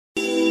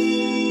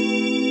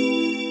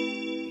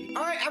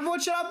everyone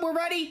shut up. We're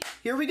ready.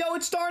 Here we go.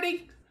 It's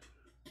starting.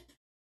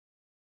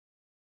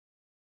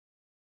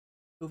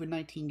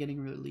 COVID-19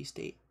 getting release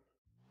date.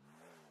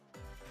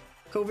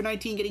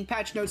 COVID-19 getting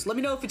patch notes. Let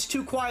me know if it's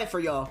too quiet for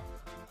y'all.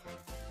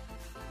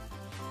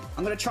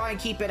 I'm gonna try and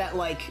keep it at,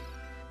 like,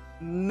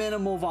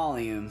 minimal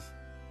volume.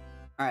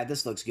 Alright,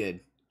 this looks good.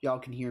 Y'all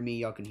can hear me.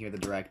 Y'all can hear the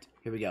direct.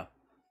 Here we go.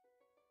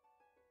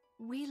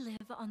 We live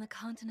on the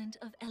continent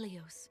of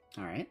Elios.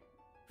 Alright.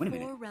 Wait a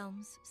minute. 4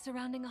 realms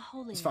surrounding a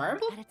holy Is Fire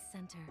land Emblem? at its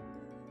center.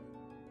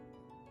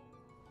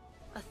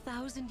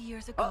 1,000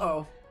 years ago,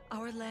 Uh-oh.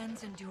 our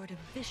lands endured a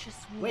vicious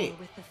war Wait.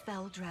 with the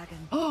fell dragon.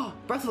 Oh,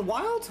 Breath of the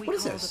Wild? We What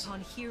is called this?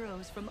 upon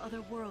heroes from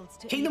other worlds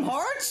to Kingdom aid us,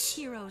 Hearts?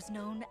 Heroes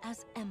known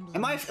as emblems.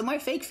 Am I a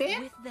fake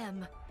fan? With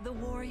them, the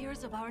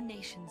warriors of our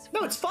nations.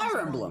 No, it's fought as Fire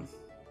one. Emblem.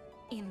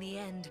 In the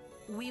end,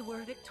 we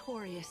were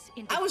victorious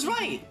in I was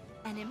defeating right.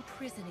 and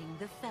imprisoning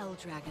the fell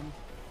dragon.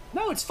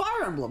 No, it's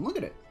Fire Emblem. Look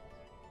at it.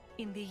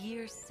 In the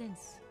years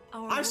since,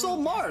 our I saw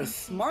world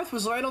has been Marth. saved. Marth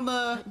was right on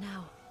the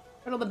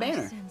But now,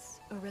 banner. since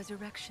a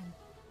resurrection,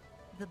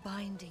 the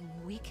binding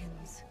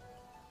weakens.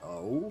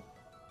 Oh.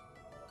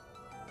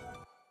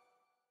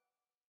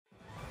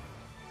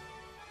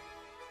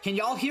 Can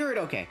y'all hear it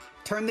okay?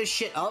 Turn this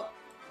shit up.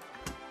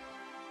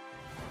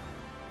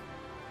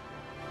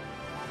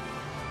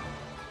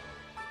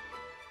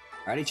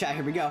 Alrighty, chat,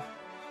 here we go.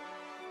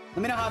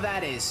 Let me know how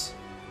that is.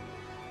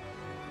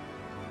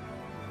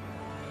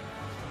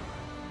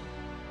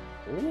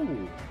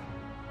 Ooh.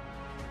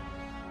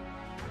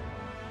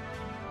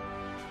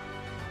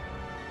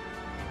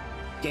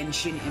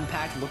 Genshin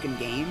Impact looking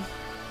game.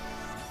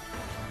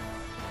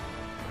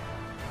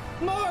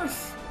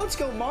 Marth! Let's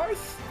go,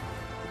 Marth!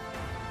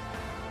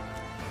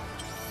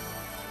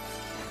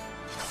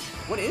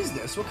 What is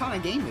this? What kind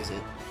of game is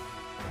it?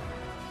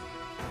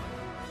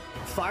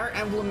 Fire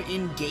Emblem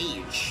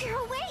Engage. You're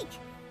awake!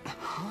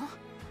 Huh?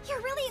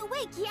 You're really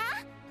awake,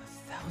 yeah?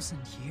 1,000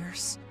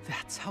 years?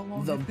 That's how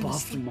long The I've been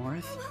buffed asleep.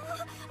 Marth.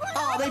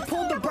 Oh, they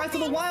pulled the Breath of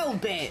the Wild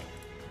bit.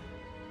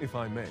 If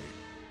I may,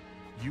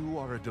 you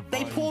are a divine.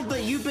 They pulled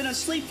the "You've been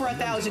asleep for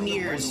 1,000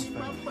 years."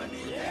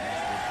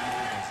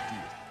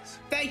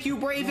 Thank you,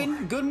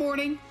 Braven. Good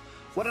morning.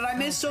 What did I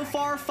miss so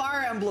far?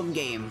 Fire Emblem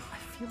game. I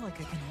feel like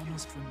I can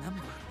almost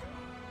remember.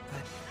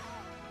 But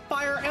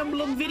Fire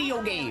Emblem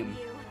video game.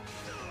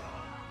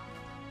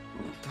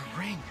 the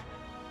ring.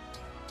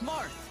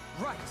 Marth,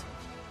 right.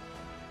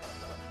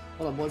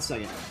 Hold on 1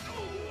 second.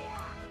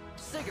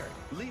 Sigurd,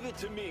 leave it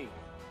to me.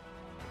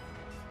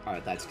 All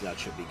right, that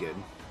should be good.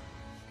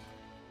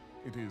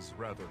 It is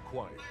rather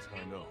quiet,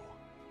 I know,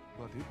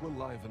 but it will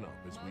liven up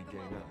as we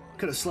gain allies.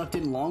 Could have slept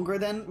in longer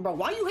then, bro.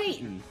 Why you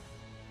hating?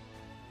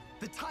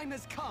 The time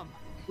has come.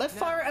 Let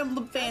Fire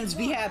Emblem fans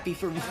be happy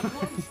for me.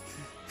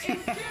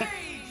 Engage!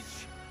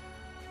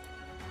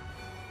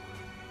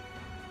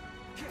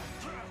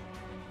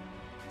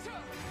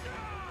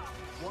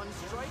 One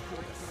strike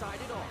will decide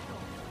it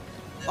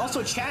all.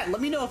 Also, chat,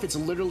 let me know if it's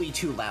literally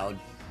too loud.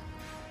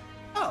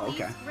 Oh,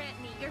 okay. Please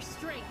grant me your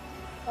strength.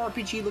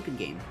 RPG looking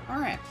game. All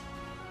right.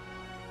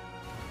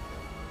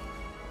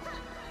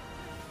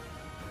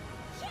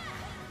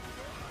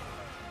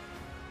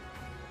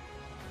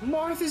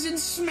 Marth is in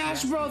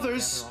Smash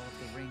Brothers.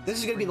 This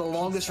is gonna be the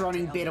longest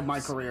running bit of my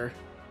career.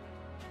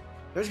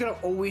 There's gonna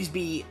always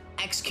be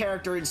X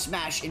character in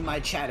Smash in my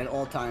chat at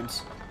all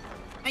times.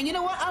 And you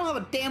know what? I don't have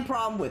a damn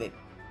problem with it.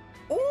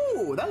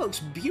 Oh, that looks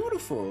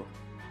beautiful.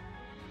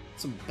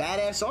 Some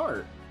badass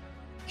art.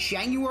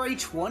 January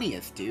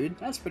 20th, dude.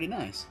 That's pretty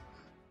nice.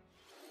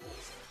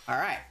 All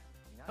right.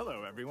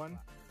 Hello, everyone.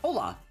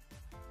 Hola.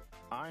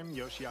 I'm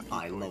Yoshiaki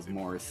I love Koizumi,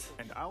 Marth.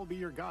 and I'll be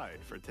your guide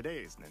for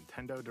today's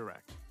Nintendo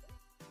Direct.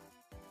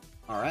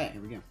 All right,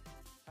 here we go.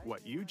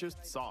 What you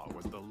just saw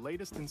was the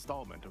latest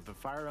installment of the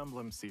Fire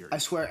Emblem series. I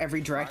swear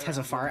every direct has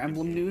a Fire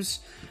Emblem news.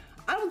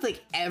 I don't think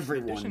In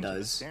everyone addition to the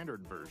does.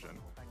 standard version,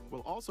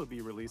 we'll also be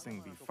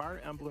releasing the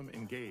Fire Emblem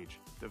Engage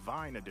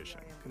Divine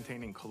Edition,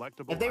 containing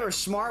collectible If they were items.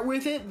 smart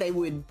with it, they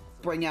would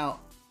bring out...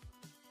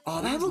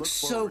 Oh, that Please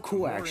looks look so forward to cool,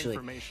 more actually.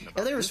 information If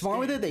about they were this smart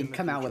with game it, they'd in the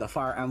come out with a future.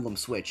 Fire Emblem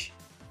Switch.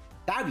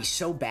 That'd be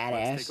so Let's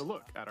badass. take a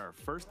look at our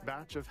first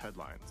batch of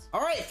headlines.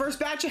 All right, first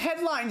batch of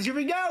headlines. Here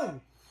we go.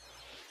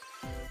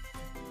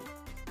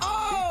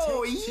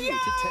 Oh, takes two to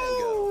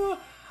yo!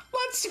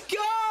 Let's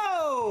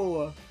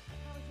go!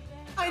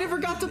 I never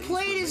got to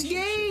play this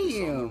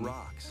game.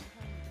 Rocks.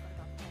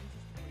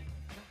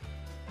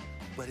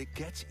 But it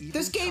gets even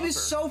This game is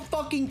tougher so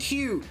fucking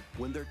cute.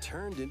 when they're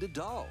turned into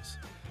dolls.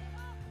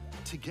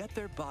 To get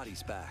their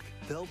bodies back,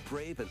 they'll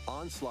brave an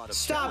onslaught of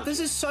Stop, this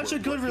is challenges such a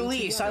where good working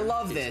release. I together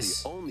love is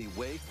this. the only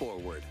way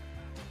forward.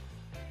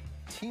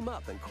 Team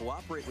up and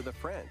cooperate with a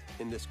friend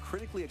in this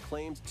critically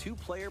acclaimed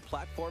two-player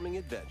platforming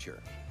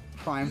adventure.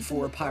 Prime Even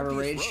 4 the Pyro bumpiest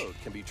Rage. road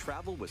can be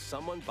traveled with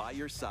someone by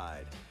your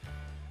side.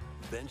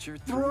 Venture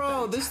through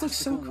Bro, this looks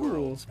so fantastical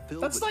cool. worlds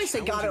filled That's with nice they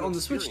got it challenging on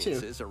the Switch, too.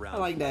 experiences I around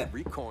like that.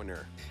 every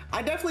corner.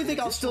 I definitely think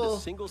In I'll addition to still...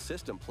 single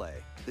system play,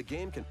 the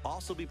game can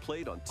also be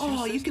played on two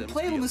Oh, you can systems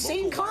play it on via the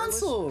same local wireless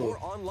console. Or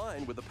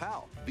online with a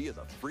pal via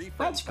the free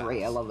That's Friends great.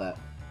 I Pals. love that.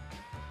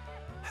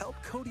 help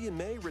Cody and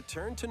May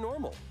return to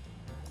normal.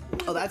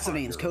 Oh, that's the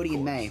names, Cody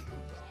and May.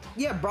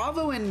 Yeah,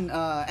 Bravo and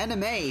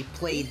NMA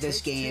played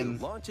this game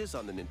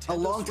a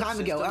long time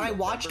ago,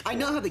 and I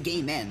know how the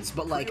game ends,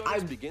 but like,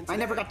 I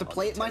never got to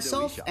play it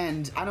myself,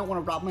 and I don't want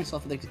to rob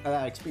myself of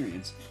that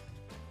experience.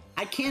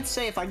 I can't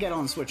say if I get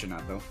on Switch or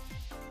not, though.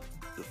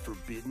 The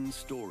forbidden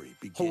story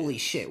begins. Holy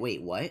shit,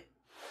 wait, what?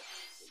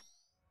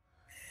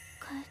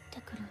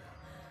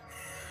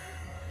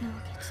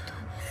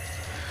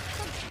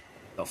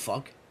 The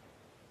fuck?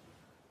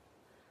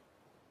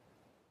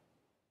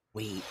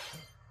 Wait.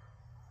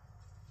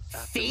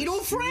 Fatal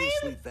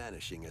Frame?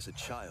 Vanishing as a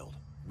child,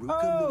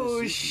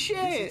 Oh shit!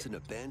 visits an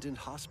abandoned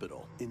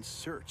hospital in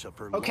search of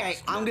her Okay,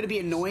 lost I'm gonna be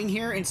memories. annoying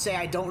here and say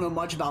I don't know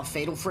much about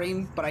Fatal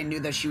Frame, but I knew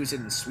that she was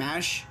in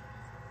Smash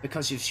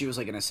because she was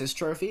like an assist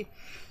trophy.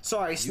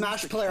 Sorry, Use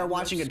Smash the player camera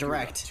watching a obscura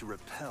direct. to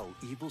repel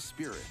evil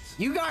spirits.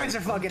 You guys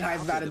are fucking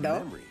hyped about it though.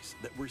 Memories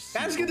that were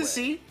That's sealed good to away.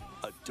 see.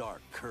 A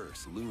dark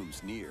curse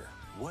looms near.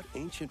 What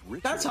ancient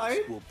That's rituals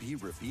hype. will be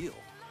revealed?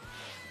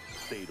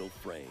 Fatal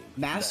Frame.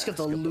 Mask of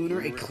the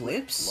Lunar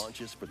Eclipse?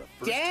 Launches for the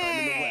first time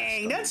in the West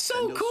Dang, on that's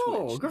so Nintendo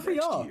cool. Switch Good for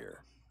next y'all. year.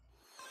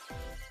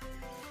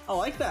 I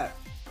like that.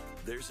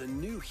 There's a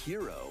new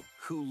hero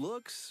who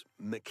looks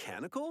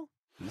mechanical.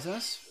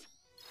 Jesus.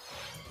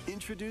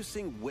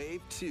 Introducing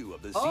Wave 2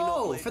 of the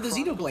Oh, Xenoblade for the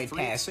Chronicles Xenoblade 3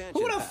 Pass.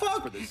 expansion Who the pass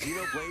fuck? For the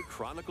Xenoblade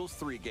Chronicles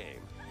 3 game.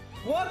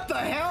 What the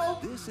hell?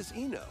 This is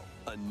Ino,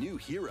 a new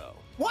hero.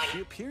 What? She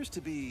appears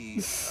to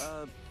be,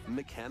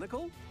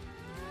 mechanical?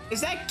 Is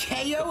that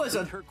KO as a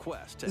Complete her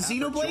quest to have her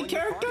Xenoblade join your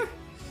character? party.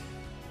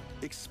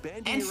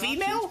 Expanding And your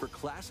female? options for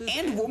classes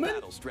And woman?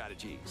 battle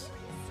strategies.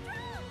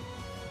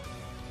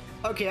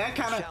 Okay, that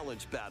kind of...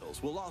 Challenge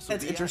battles will also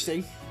That's be interesting.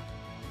 added.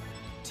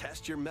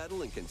 Test your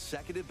mettle in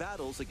consecutive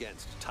battles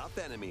against tough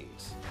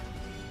enemies.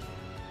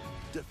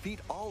 Defeat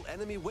all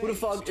enemy waves. Who the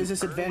fuck to is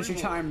this earn Adventure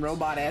rewards. Time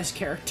robot-ass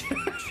character?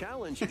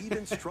 Challenge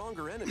even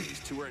stronger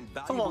enemies to earn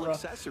Come valuable on, bro.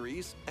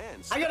 accessories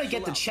and I gotta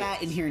get the special chat in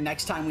outfits. here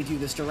next time we do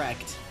this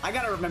direct. I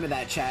gotta remember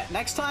that chat.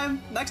 Next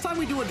time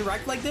we do a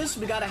direct like this,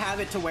 we gotta have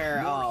it to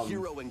where, More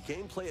hero and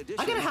gameplay I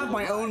editions gotta have will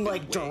my arrive own, in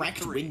like, Wave direct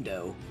 3.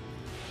 window.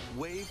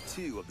 Wave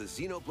 2 of the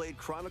Xenoblade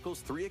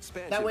Chronicles 3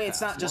 expansion That way it's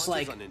pass not just,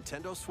 launches like, on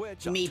Nintendo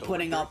Switch Me October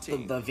putting up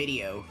 13th. the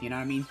video, you know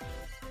what I mean?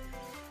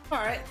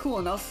 Alright, cool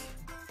enough.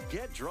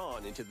 Get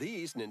drawn into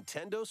these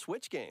Nintendo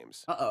Switch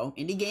games. Uh-oh,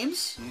 indie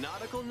games?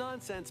 Nautical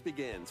nonsense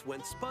begins when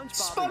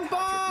SpongeBob and Patrick make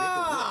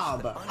a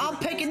wish that SpongeBob! I'm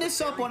picking unravels this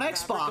the up on fairy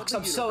fabric Xbox. of the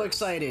I'm so universe.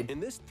 excited. In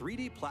this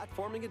 3D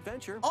platforming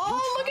adventure, Oh,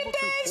 you'll look at travel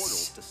through this!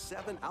 portals to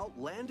 7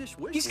 outlandish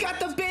wish He's got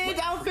the lands, big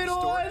like outfit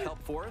prehistoric on!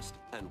 kelp forest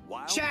and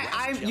wild Chat,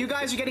 west you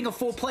guys are getting a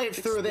full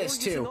playthrough of this,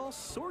 Explore using too. all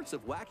sorts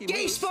of wacky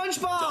Gay moves,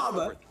 SpongeBob! don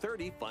over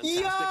 30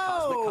 fantastic Yo!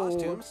 cosmic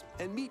costumes,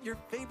 and meet your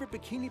favorite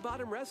Bikini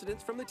Bottom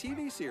residents from the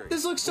TV series.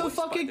 This looks so voiced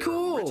by fucking their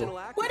cool. original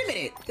actors. Wait a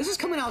minute, this is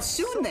coming out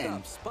soon Soak then.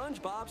 up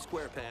SpongeBob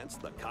SquarePants: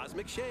 The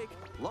Cosmic Shake,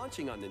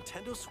 launching on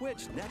Nintendo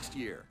Switch next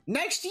year.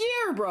 Next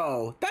year,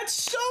 bro. That's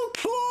so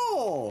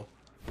cool.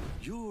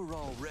 You're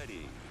all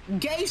ready.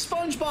 Gay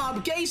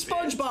SpongeBob, gay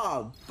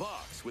SpongeBob.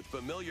 Box with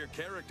familiar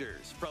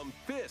characters from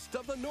Fist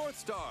of the North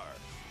Star.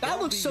 That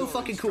They'll looks be so your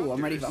fucking cool.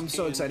 I'm ready. I'm instructors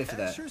so in excited for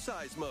that.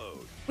 Exercise mode.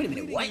 Wait a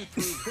minute, leading what? you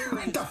through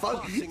What the various fuck?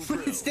 boxing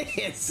What is drills.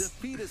 this?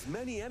 Defeat as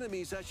many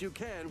enemies as you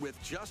can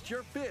with just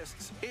your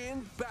fists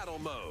in battle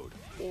mode.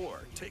 Or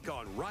take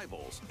on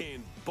rivals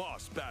in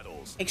boss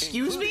battles.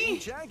 Excuse me?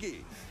 including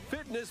Jaggy.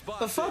 Fitness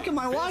The fuck am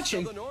I Fist watching?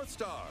 Of the North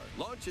Star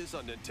launches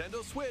on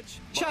Nintendo Switch.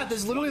 Chat, this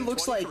March literally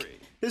looks like 2023.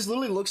 this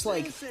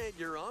This ain't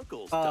your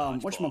uncle's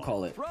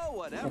whatchamacallit? Throw Hold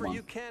whatever on.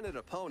 you can at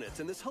opponents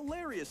in this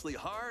hilariously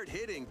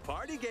hard-hitting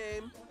party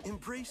game.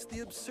 Embrace the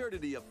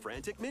absurdity of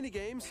frantic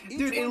minigames. each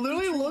Dude, it one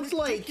literally featuring looked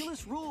like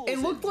ridiculous rules it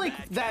looked and like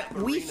mad that cap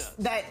arenas.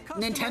 Nintendo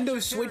Customize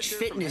your Switch character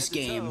from fitness head to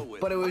toe game,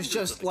 with but it was hundreds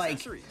just of like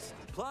accessories.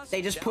 Plus,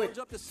 they just put challenge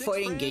up to 6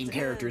 fighting friends game and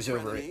characters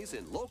over it. frenemies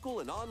in local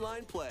and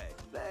online play.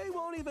 They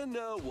won't even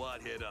know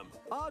what hit them.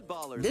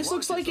 Oddballers This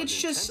looks like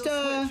launches it's on just,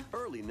 Nintendo Switch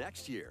early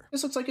next year.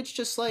 This looks like it's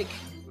just like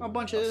a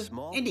bunch of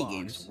Small indie box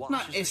games.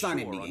 washes It's not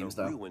ashore indie on games a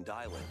though. ruined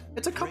island.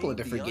 It's a couple of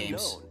Brave different the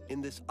games. unknown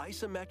in this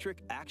isometric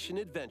action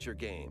adventure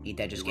game. Ain't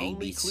that just Your game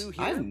only beats? clue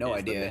I have here no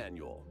is the idea.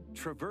 manual.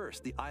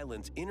 Traverse the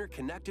island's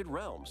interconnected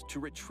realms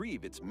to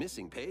retrieve its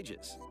missing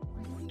pages.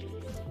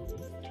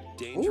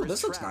 Dangerous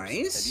this looks traps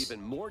nice. And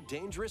even more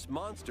dangerous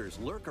monsters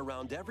lurk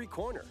around every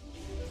corner.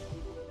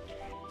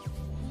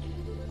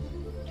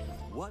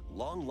 What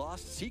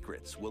long-lost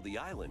secrets will the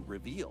island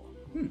reveal?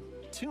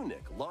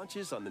 Tunic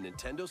launches on the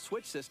Nintendo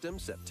Switch system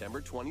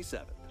September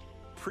 27th.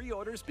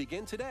 Pre-orders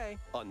begin today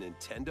on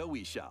Nintendo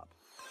eShop.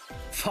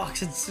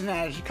 Fox and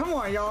Smash. Come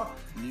on, y'all.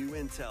 New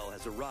intel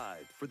has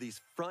arrived for these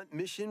front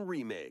mission What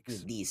remakes.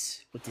 is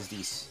these? What is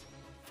these?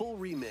 Full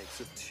remakes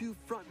of 2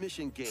 front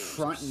mission games.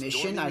 Front Mission?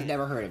 storming I've in.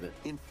 never heard of it.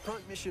 In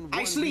Front Mission 1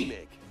 I sleep.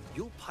 remake,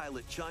 you'll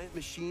pilot giant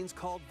machines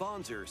called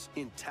Bonzers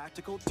in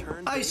tactical I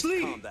turn-based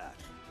sleep. combat.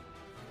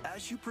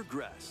 As you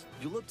progress,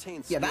 you'll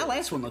obtain Yeah, that skills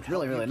last one that looked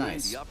help really, you really gain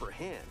nice. The upper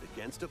hand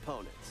against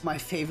opponents. My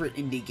favorite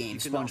indie game,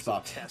 You can also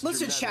SpongeBob. test your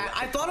Listen, metal chat,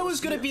 at I the thought it was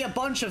gonna be Coliseum. a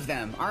bunch of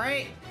them,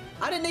 alright?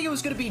 I didn't think it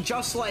was gonna be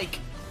just like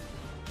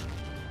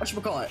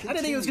whatchamacallit. I didn't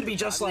think it was gonna be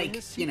just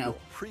like, you know,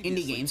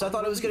 indie games. I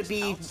thought it was gonna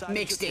be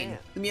mixed in.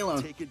 Leave me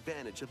alone. Take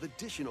advantage of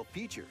additional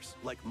features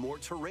like more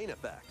terrain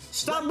effects,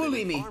 Stop weapon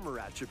bullying and me. armor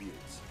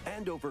attributes,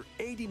 and over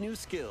 80 new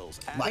skills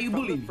Why added you from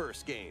bullying the me?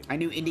 first game. I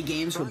knew indie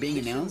games were Front being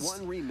Mission announced.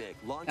 1 remake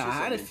launches I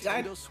on had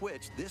Nintendo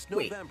Switch this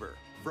Wait. November.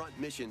 Front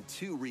Mission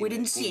 2 remake We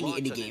didn't see will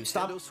any launch indie on games.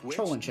 Stop Nintendo Switch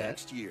trolling, chat.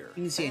 next year.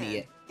 You didn't see any And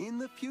yet. in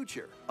the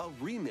future, a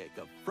remake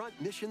of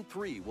Front Mission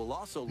 3 will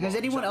also Has launch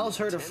anyone on else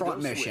heard of Nintendo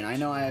Front Mission? Switch. I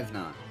know I have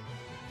not.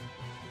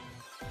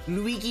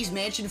 Luigi's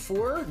Mansion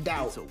 4?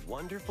 Doubt. It's a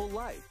wonderful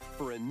life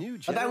for a new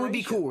generation. Oh, that would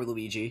be cool,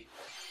 Luigi.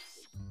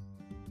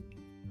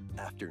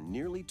 After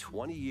nearly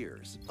 20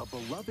 years, a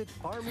beloved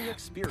farming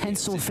experience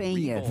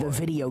Pennsylvania, is the reborn.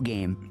 video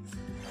game.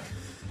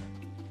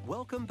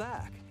 Welcome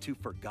back to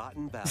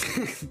Forgotten Valley.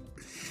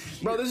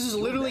 Bro, this is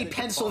Your literally managed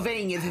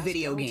Pennsylvania, farm the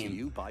video passed down to game.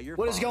 you by your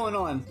What is farm. going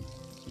on?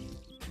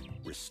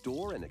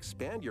 Restore and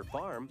expand your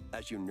farm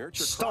as you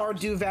nurture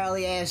crops. Stardew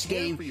Valley ass Care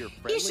game. for your He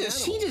friendly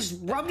just animals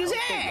rubbed his and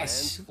help the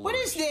ass. land What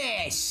is flourish.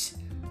 this?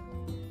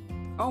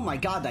 Oh my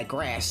god, that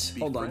grass.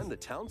 Hold Befriend on. the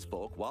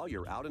townsfolk while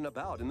you're out and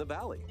about in the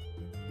valley.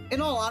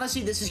 In all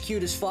honesty, this is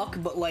cute as fuck,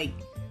 but like,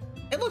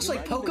 it looks You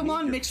like might even meet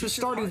Pokemon your mixed with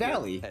future Stardew partner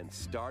Valley. and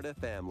start a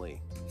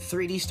family.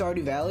 3D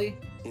Stardew Valley?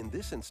 In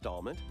this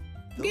installment,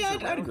 those Yeah,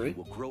 I'd around agree. you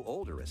will grow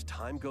older as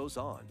time goes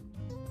on.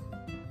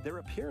 Their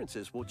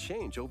appearances will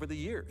change over the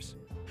years.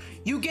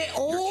 You get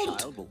Your old?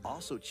 child will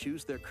also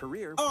choose their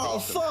career Oh,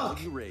 based on fuck.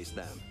 how you raise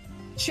them.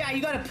 Chat,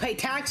 you gotta pay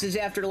taxes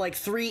after like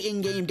 3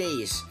 in-game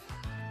days.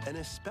 An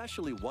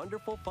especially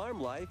wonderful farm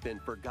life in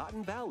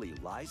Forgotten Valley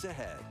lies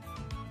ahead.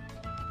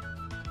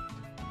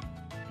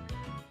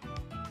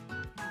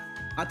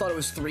 I thought it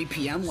was 3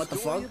 p.m. What the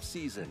Story fuck? of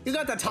Seasons, You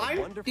got the A time?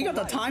 Wonderful You got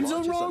the Life time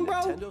zone launches wrong, on bro?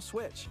 Nintendo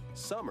Switch,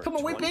 summer Come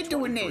on, we've been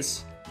doing 2023.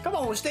 this. Come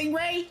on,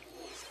 Stingray.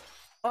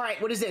 All right,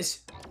 what is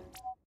this?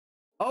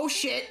 Oh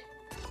shit!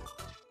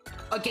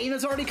 A game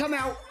that's already come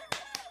out.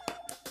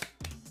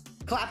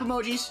 Clap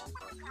emojis.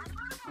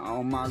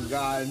 Oh my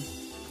god.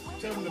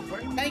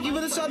 Thank you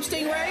for the sub,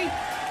 Stingray.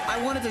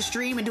 I wanted to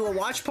stream and do a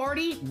watch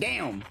party.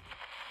 Damn.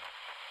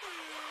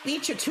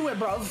 Beat you to it,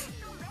 bruv.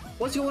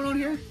 What's going on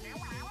here?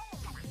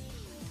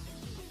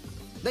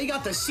 They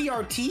got the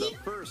CRT? The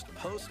first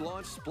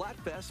post-launch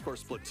Splatfest for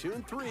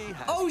Splatoon 3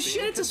 has Oh been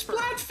shit, it's a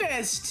confirmed.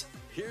 Splatfest!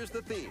 Here's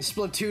the theme.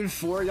 Splatoon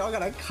 4, y'all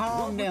gotta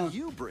calm What down. would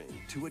you bring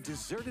to a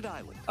deserted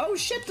island? Oh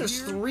shit,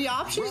 there's Gear, 3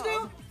 options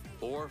grub,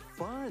 now? or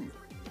fun?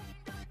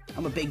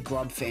 I'm a big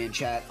grub fan,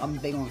 chat. I'm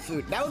big on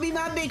food. That would be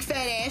my big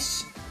fat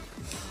ass.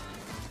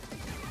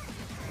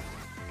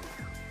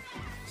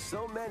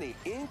 So many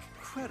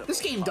incredible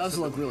This game does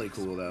look really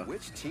possibilities. cool, though.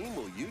 Which team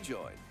will you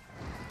join?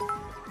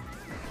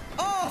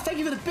 Oh, thank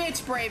you for the bits,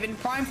 Braven.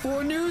 Prime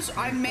 4 news,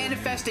 I'm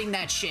manifesting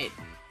that shit.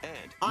 And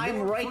I'm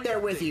more right free there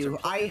with updates you. are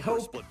planned I for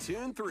hope-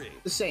 Splatoon 3.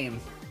 The same.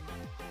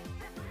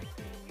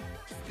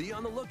 Be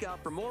on the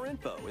lookout for more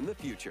info in the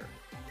future.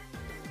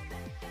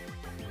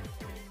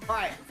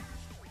 Alright,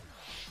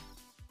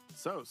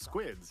 So,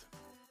 Squids,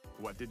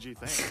 what did you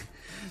think?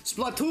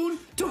 Splatoon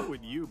 2. What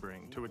would you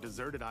bring to a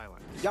deserted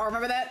island? Y'all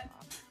remember that?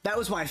 That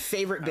was my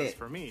favorite As bit.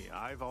 for me,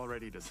 I've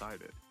already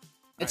decided.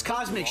 It's I hope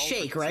Cosmic you'll all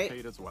Shake, right?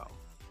 participate As well.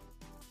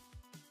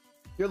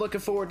 You're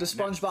looking forward to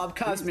SpongeBob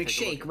Please Cosmic take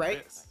a look Shake, at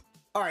right? this.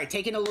 Alright,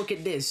 taking a look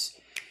at this.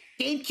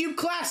 GameCube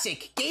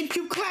Classic!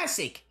 GameCube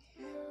Classic!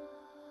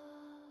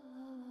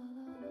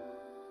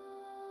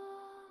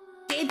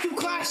 GameCube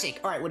Classic!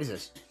 Alright, what is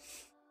this?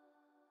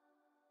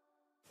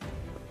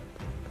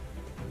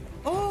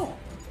 Oh!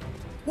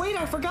 Wait,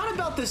 I forgot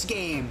about this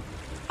game!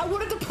 I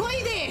wanted to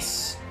play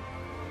this!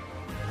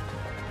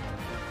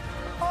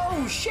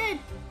 Oh shit!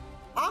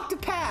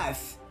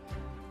 Octopath!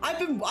 I've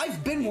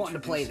been wanting to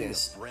play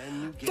this. Introducing a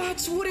brand new game,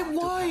 That's what it Octopath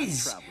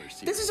was! Traveler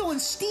This is Series. on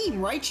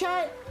Steam, right,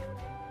 chat?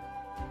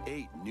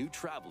 8 new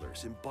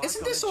travelers embark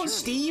Isn't on this a on journey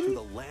Steam? to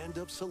the land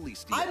of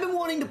Celestia. I've been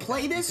wanting to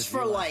play this Could for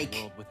realize a like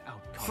world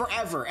without conflict.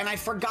 forever, and I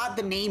forgot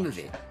the name of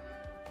it.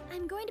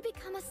 I'm going to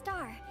become a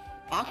star.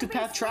 Octopath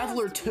Everybody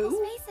Traveler smiles to people's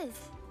 2? faces,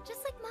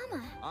 just like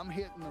Mama. I'm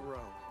hitting the road.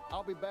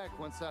 I'll be back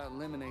once I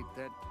eliminate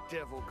that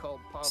devil called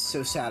poverty.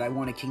 So sad I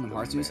wanted Kingdom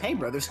Hearts news. Hey,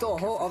 bro, there's still a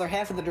whole other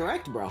half of the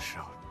direct, bro.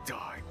 Shall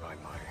die by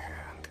my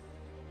hand.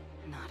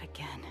 Not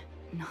again.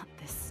 Not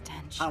this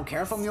stench. I don't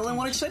care if I'm the only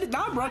one excited.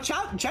 Nah, bro,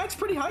 chat's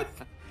pretty hype.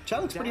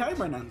 Chat looks pretty hype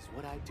right now. Is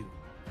what I do.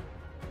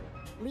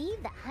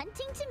 Leave the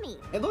hunting to me.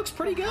 It looks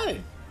pretty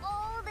good.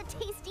 All the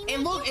tasty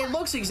It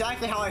looks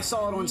exactly how I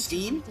saw it on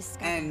Steam,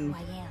 and Who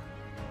I am.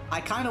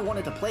 I kind of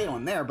wanted to play it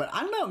on there, but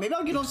I don't know. Maybe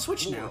I'll get on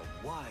Switch Explore now.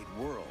 a wide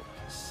world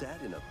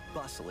set in a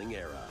bustling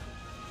era.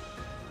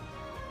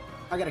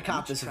 I gotta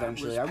cop this Each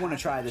traveler's eventually. I want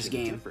to try this path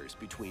game. differs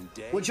between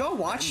day Would y'all and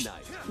watch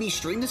night. me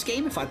stream this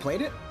game if I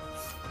played it?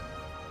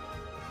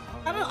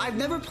 I don't know, I've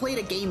never played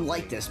a game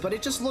like this, but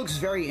it just looks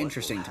very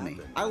interesting to me.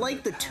 I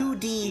like the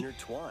 2D,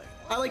 Intertwined.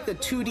 I like the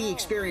 2D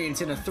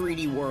experience in a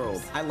 3D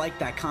world. I like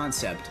that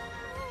concept.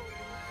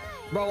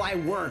 Bro, I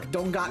work.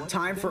 Don't got What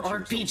time for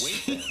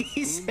adventures await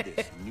RPGs. them in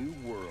this new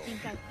world?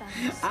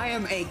 I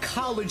am a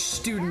college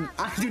student.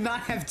 I do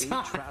not have 8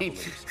 time.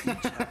 travelers each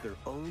have their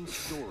own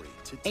story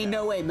to tell. Ain't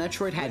no way.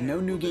 Metroid had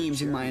no new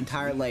games in my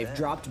entire journeys life. lead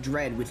Dropped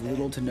Dread with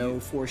little to no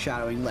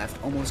foreshadowing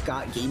left. Almost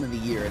got Game of the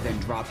Year, then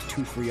dropped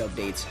 2 free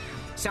updates.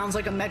 Sounds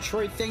like a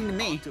Metroid thing to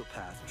me.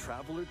 Octopath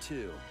Traveler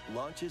 2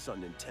 launches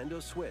on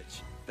Nintendo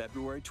Switch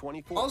February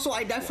 24th. Also,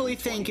 I definitely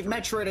think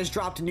Metroid has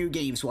dropped new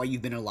games while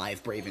you've been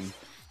alive, Braven.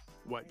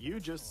 What you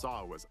just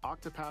saw was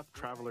Octopath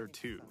Traveler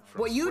 2. from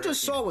What you Square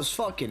just saw Enix. was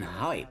fucking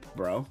hype,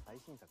 bro.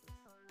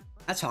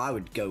 That's how I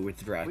would go with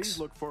Please Drex.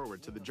 look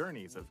forward to the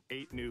journeys of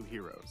 8 new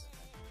heroes.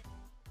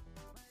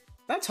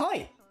 That's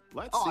hype.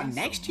 Let's Oh, see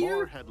next some more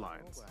year?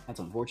 headlines. That's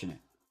unfortunate.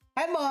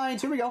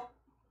 Headlines, here we go.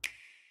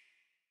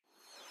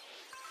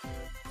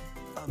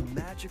 A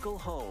magical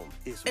home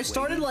is It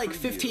started waiting like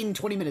for you. 15,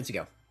 20 minutes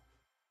ago.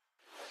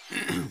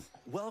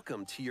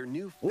 Welcome to your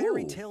new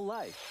fairy Ooh. tale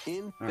life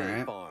in All Fae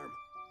right. Farm.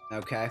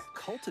 Okay.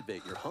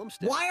 Cultivate your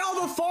homestead. Why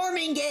all the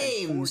farming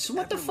games? forge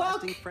What the fuck?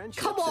 everlasting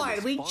friendships Come in on,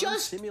 this we farm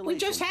just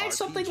simulation had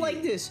something RPG.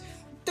 like this.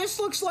 This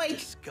looks like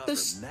Discover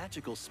this.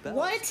 magical spells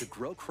What? to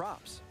grow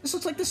crops. This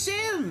looks like The Face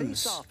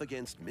Sims. off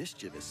against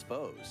mischievous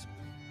foes.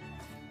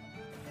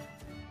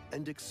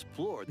 And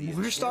explore the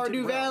We're enchanted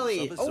Stardew realms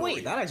Valley. of Oh wait,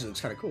 Azoria. that actually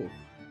looks kind of cool.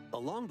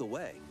 Along the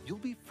way, you'll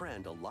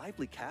befriend a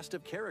lively cast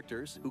of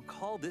characters who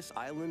call this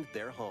island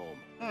their home.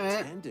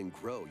 Alright. Tend and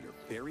grow your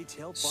fairy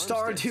tale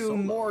Stardew solo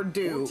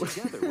Mordew. or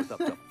together with up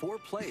to 4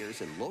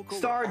 players in local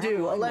or Stardew,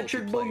 online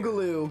Electric multiplayer.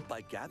 Boogaloo.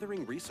 By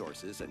gathering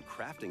resources and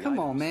crafting Come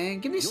on, items, man,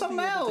 give me you'll something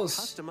be able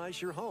else. to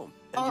customize your home.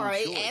 and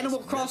Alright, enjoy Animal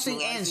this Crossing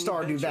and mesmerizing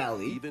Stardew adventure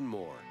Valley. Even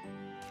more.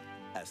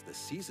 As the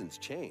seasons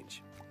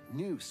change,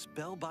 new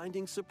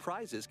spellbinding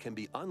surprises can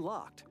be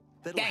unlocked.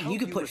 that'll Dang, help you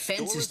could put restore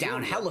fences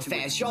down Azoria hella to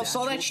its fast. Y'all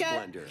saw that natural chat?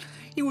 splendor.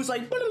 He was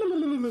like.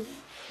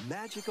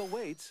 Magic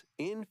awaits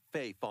in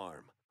Fae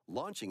Farm,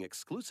 launching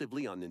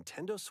exclusively on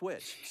Nintendo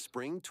Switch,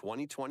 spring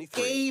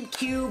 2023.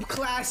 GameCube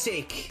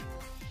Classic.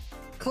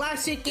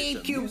 Classic It's a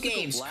GameCube musical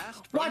games.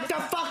 blast from What the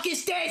fuck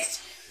is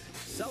this?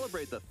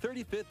 Celebrate the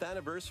 35th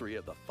anniversary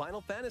of the Final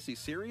Fantasy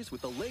series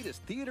with the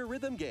latest theater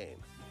rhythm game.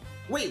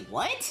 Wait,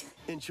 what?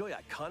 Enjoy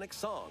iconic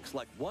songs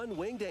like One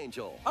Winged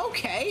Angel,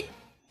 Okay.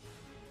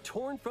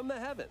 Torn from the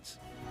Heavens,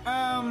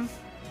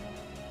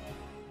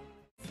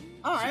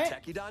 Alright.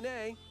 MccDann,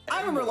 I and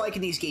remember more.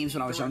 liking these games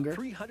when I was There are younger.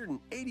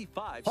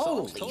 385 songs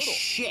Holy total.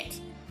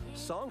 shit.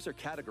 Songs are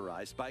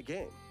categorized by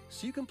game,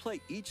 so you can play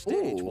each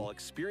stage Ooh, while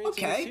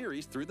experiencing okay. the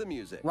series through the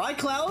music.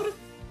 Rycloud?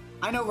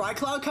 I know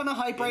Rycloud kind of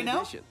hype right In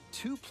now. addition,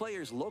 2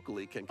 players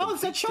locally can Oh,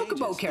 it's that complete Chocobo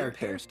stages in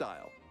character. pair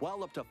style,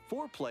 while up to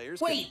 4 players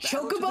Wait,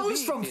 can battle to the Chocobos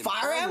beat from in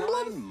Fire online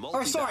Emblem? Or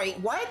multi-battle. sorry,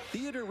 what?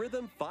 Theater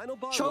Rhythm Final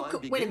Boss Wait a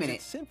begins minute.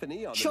 its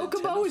symphony on Chocobo the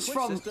Nintendo is Switch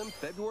from- system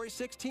February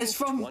 16th, is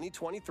from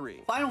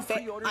 2023. Final Fa-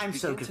 Pre-orders I'm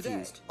so begin today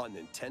confused. on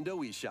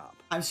Nintendo eShop.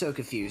 I'm so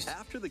confused.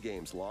 After the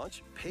game's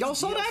launch, paid Y'all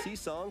saw that? DLC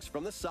songs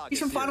from the Saga He's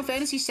from Final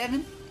series. Fantasy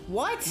VII?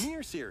 What?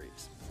 Nier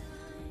series.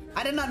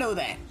 I did not know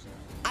that.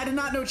 I did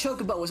not know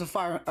Chocobo was a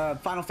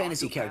Final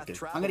Fantasy Octopath character. I'm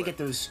Traveler. gonna get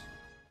those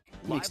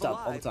mixed Live up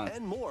all the Alive time.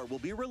 and more will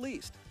be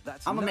released.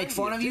 That's I'ma make 90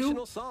 fun of you?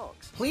 additional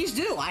songs. Please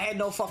do. I had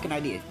no fucking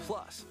idea.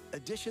 Plus,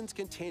 editions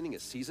containing a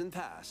season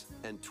pass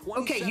and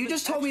 27 Okay, you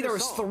just told me there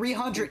was extra songs,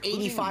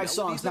 385 including songs.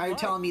 Melodies Now of you're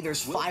telling Life, me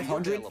there's will be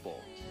 500?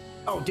 available.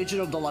 Oh,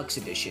 Digital Deluxe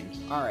Edition.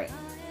 All right.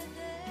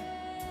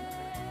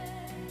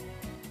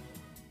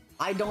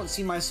 I don't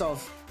see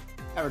myself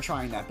ever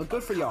trying that, but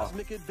good for y'all.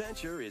 Cosmic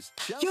Adventure is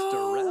just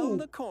Yo! around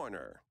the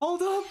corner.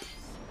 Hold up.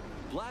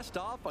 Blast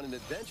off on an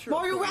adventure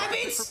Mario of galactic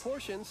Rabbids!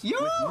 proportions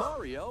Yo! with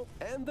Mario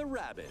and the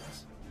Rabbids.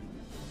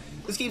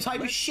 This game's hype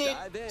as Let's shit.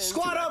 dive into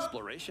Squad up.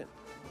 exploration.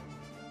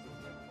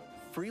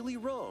 Freely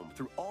roam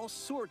through all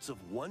sorts of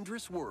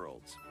wondrous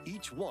worlds,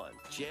 each one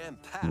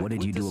jam-packed. What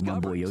did you do with my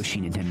boy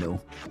Yoshi,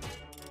 Nintendo?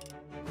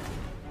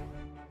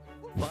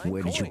 Find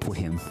Where did you coins, put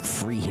him?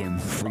 Free him.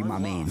 Free my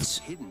unlock mans.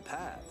 hidden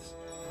paths,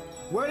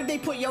 Where did they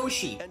put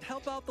Yoshi? and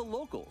help out the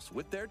locals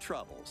with their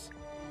troubles.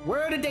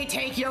 Where did they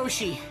take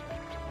Yoshi?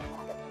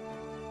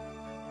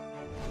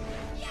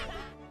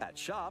 At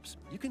shops,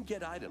 you can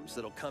get items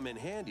that'll come in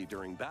handy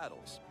during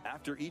battles.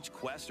 After each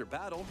quest or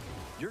battle,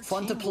 your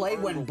Fun to team will play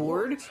earn when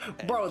bored? rewards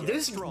and Bro, get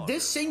this stronger.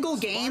 single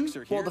game, Sparks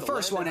are well, here the to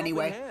first lend one a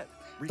helping anyway. hand.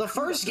 The Recruit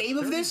first up to game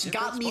of 30 this got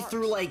different me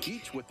through Sparks, like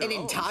each with their an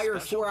own entire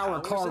special 4-hour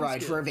powers car and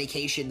ride for a skills.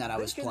 vacation that I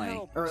They was can playing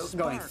help or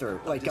going spark through,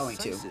 a like going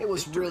to. decisive It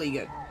was victory. really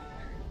good.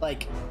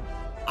 Like,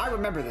 I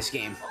remember this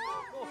game.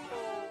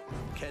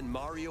 Can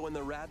Mario and the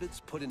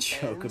Rabbids put an end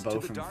Chocobo to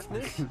the from-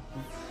 darkness?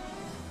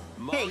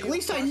 Hey, at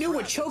least I knew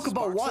what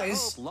Chocobo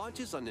was.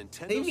 Launches on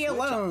Nintendo Leave me Switch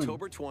alone.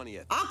 October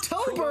 20th.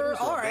 October? Pre-orders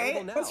are All right.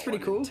 available now That's pretty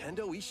on cool.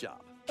 Nintendo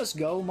eShop. Let's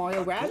go,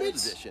 Mario Gold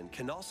Rabbids. Edition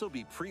can also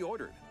be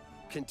pre-ordered,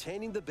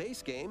 containing the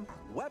base game,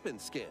 weapon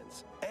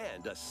skins,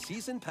 and a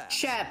season pass.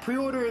 Chat,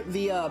 pre-order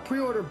the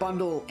pre-order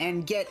bundle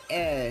and get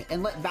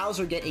and let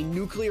Bowser get a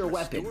nuclear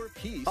weapon. Restore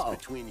peace Uh-oh.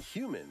 between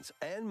humans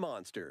and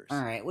monsters.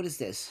 All right, what is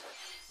this?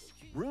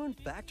 Rune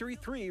Factory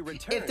 3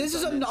 returns. If this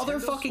is on another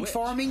Nintendo fucking Switch.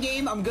 farming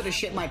game, I'm gonna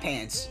shit my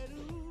pants.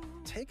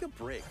 Take a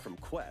break from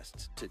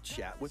quests to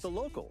chat with the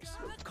locals,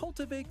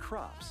 cultivate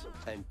crops,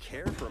 and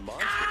care for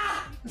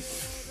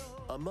monsters,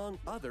 among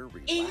other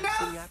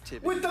relaxing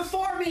activities. With the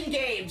farming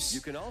games!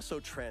 You can also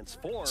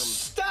transform.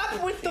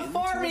 Stop with the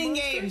farming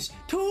games!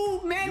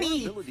 Too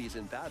many! Abilities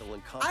in battle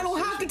and I don't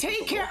have to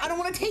take care. I don't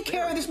want to take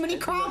care of this many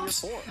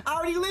crops. I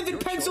already live in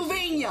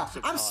Pennsylvania.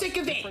 I'm sick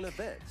of it.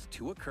 Events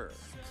to occur.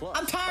 Plus,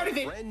 I'm tired of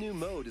it. A brand new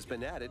mode has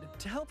been added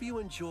to help you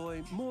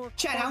enjoy more.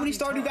 Chad, how many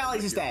Stardew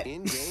Valleys is that?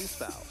 In-game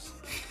spouse.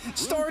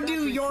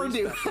 Stardew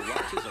Yardew.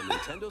 Launches on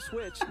Nintendo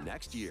Switch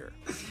next year.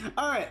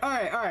 All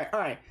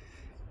right.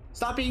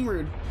 Stop being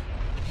rude.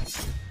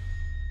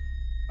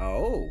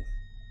 Oh.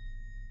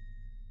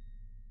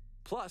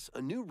 Plus,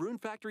 a new Rune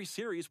Factory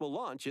series will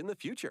launch in the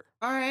future.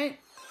 All right.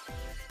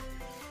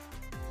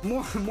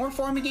 More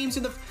farming games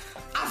in the.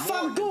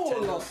 All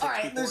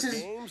right, this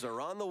is. Games are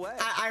on the way.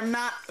 I'm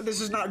not. This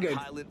is not good.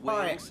 Pilot Wings all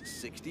right.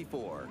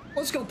 64.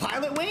 Let's go,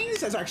 Pilot Wings.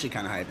 That's actually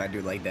kind of hype. I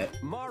do like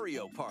that.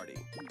 Mario Party.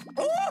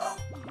 Oh,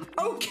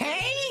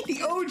 okay.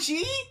 The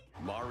OG.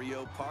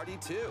 Mario Party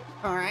 2.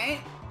 All right.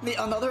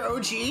 Another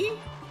OG.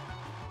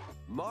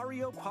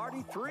 Mario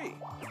Party 3.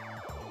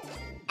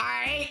 All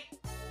right.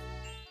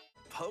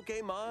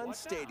 Pokemon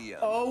Stadium.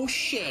 Oh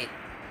shit.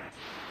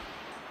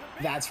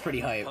 That's pretty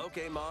hype.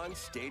 Pokemon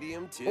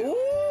Stadium 2.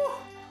 Ooh!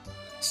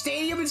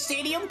 Stadium and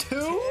Stadium 2?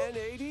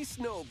 1080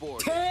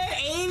 snowboarding.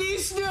 1080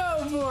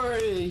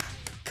 snowboarding!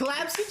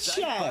 Collapse the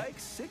chat. Bike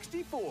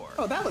 64.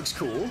 Oh, that looks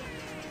cool.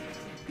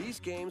 These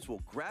games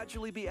will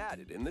gradually be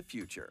added in the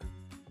future.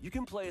 You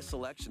can play a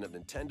selection of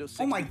Nintendo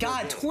 64 Oh my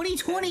god,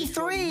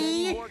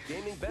 2023! more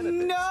gaming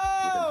benefits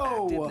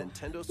No! with an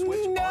active Nintendo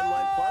Switch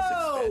Online Plus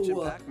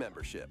expansion pack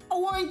membership. I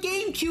want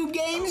GameCube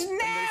games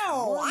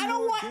now! I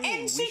don't want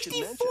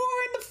N64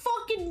 in the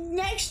fucking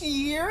next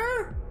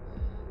year!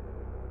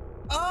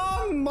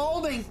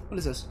 Molding. What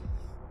is this?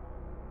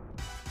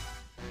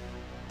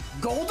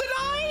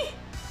 GoldenEye?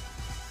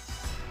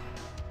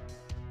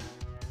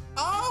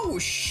 Oh,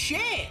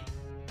 shit!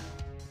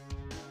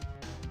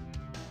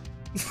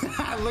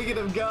 Look at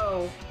him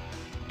go.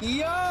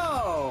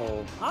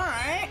 Yo!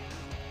 Alright.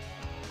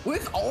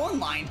 With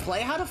online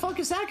play, how the fuck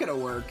is that gonna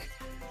work?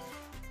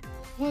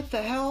 What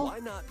the hell? Why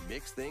not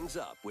mix things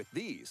up with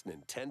these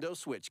Nintendo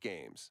Switch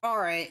games?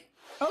 Alright.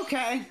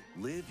 Okay.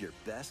 Live your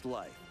best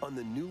life on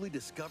the newly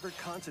discovered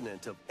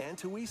continent of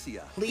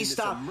Antuisia. Please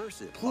stop.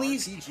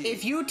 Please,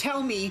 if you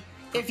tell me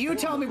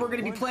we're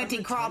gonna be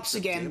planting crops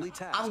again,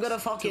 I'm gonna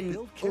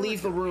fucking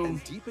leave the room.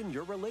 And deepen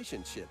your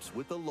relationships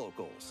with the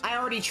locals. I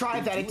already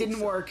tried that, it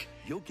didn't work.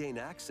 You'll gain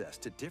access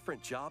to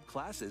different job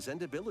classes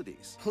and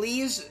abilities.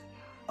 Please.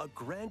 A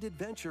grand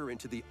adventure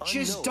into the unknown.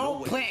 Just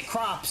don't plant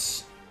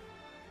crops.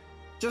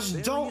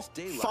 Just don't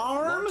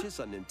farm. Launches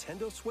on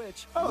Nintendo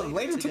Switch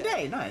later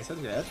today. Nice.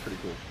 That's pretty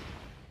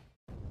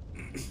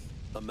cool.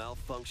 A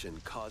malfunction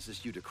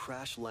causes you to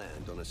crash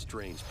land on a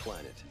strange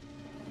planet.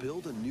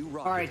 Build a new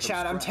rocket. All right,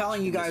 Chad, I'm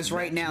telling you guys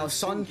right now,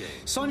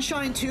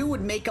 Sunshine 2 would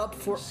make up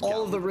for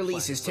all of the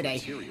releases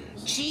today.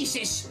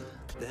 Jesus!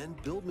 Then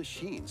build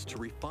machines to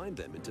refine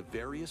them into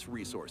various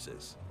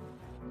resources.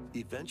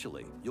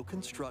 Eventually, you'll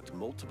construct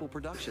multiple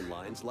production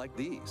lines like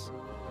these.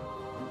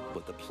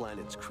 But the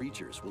planet's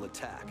creatures will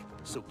attack,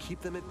 so keep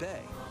them at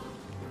bay.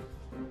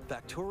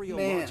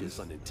 Factorio launches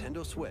on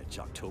Nintendo Switch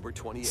October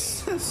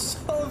 28th.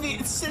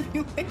 Soviet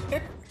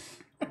simulator.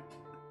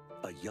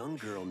 A young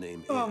girl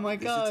named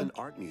visits an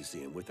art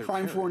museum with her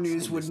Crime 4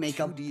 News would make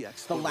up the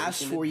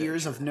last 4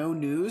 years of no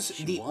news.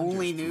 The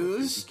only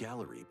news.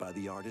 Gallery by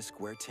the artist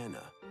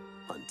Guertena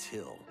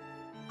until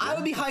I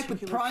would be hyped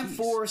with Prime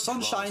 4,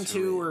 Sunshine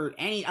 2, or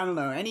any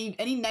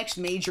any next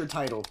major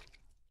title.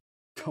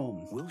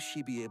 Will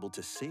she be able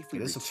to safely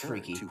this looks return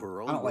freaky. to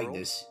her own I don't world? like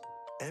this.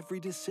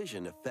 Every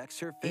decision affects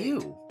her fate.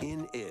 Ew.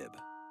 In Ib.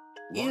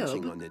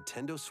 Launching on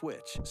Nintendo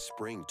Switch,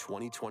 spring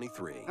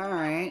 2023.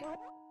 Alright.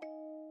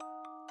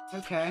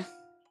 Okay.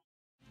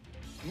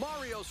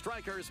 Mario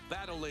Strikers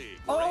Battle League.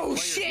 Oh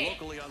shit!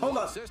 Hold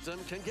up. System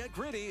can get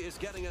gritty is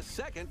getting a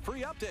second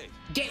free update.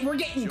 We're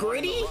getting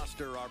gritty? The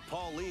roster are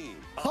Pauline.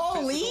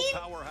 Pauline? A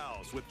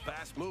powerhouse with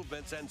fast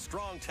movements and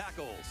strong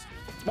tackles.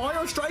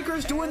 Mario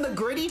Strikers doing the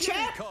gritty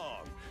chat?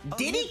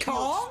 Diddy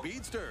Kong?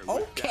 Speedster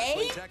okay.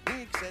 with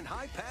techniques and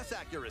high pass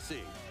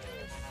accuracy.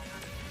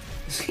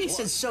 He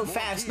says so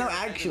fast. No,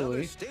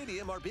 actually.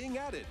 Stadium are being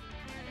added.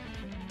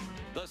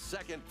 The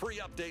second free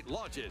update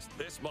launches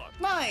this month.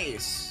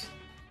 Nice.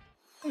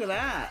 Look at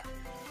that.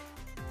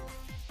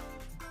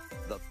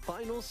 The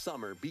final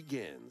summer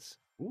begins.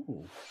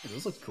 Ooh,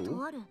 those look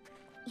cool.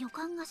 予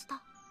感がし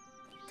た。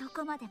ど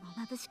こまでも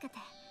眩しくて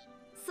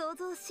想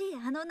像しい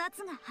あの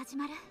夏が始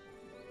まる。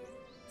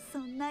そ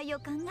んな予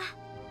感が。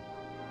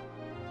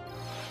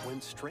When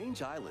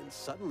strange islands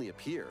suddenly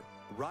appear,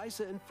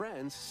 Ryza and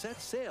friends set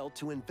sail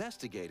to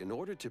investigate in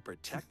order to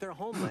protect their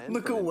homeland.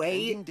 Look from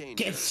away, impending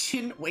danger.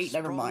 Genshin. Wait,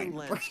 never mind.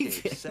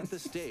 Set the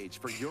stage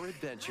for your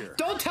adventure.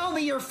 Don't tell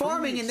me you're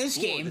farming in this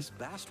game. This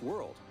vast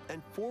world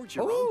and forge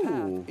your own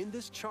path in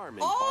this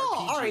charming RPG.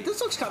 All right, this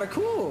looks kind of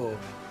cool.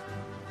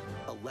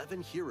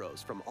 11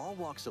 heroes from all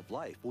walks of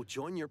life will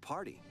join your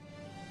party.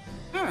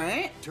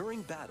 Alright.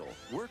 During battle,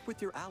 work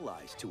with your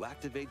allies to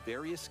activate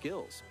various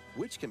skills,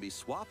 which can be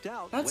swapped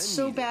out That's when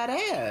so needed.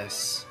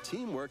 badass.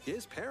 Teamwork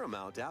is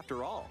paramount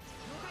after all.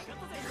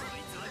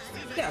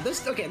 Yeah,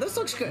 this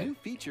looks good. New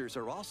features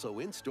are also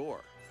in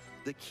store.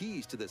 The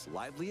keys to this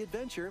lively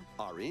adventure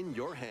are in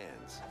your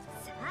hands.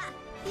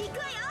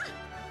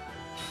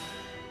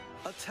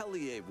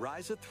 Atelier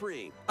Ryza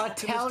 3.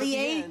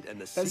 Atelier?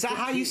 Is that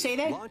how you say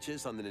that?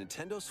 Launches on the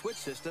Nintendo Switch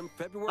system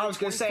February I was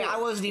gonna say, I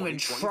 24th, wasn't even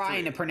 2023.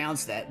 trying to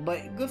pronounce that,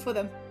 but good for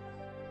them.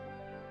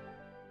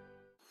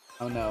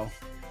 Oh no.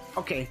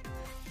 Okay.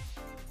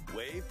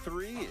 Wave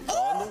 3 is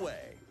on the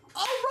way.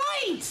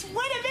 Alright!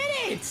 Wait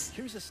a minute!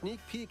 Here's a sneak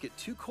peek at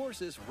 2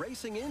 courses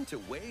racing into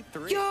Wave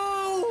 3.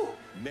 Yo!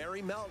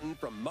 Merry Mountain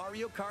from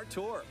Mario Kart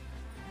Tour.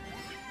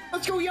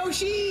 Let's go,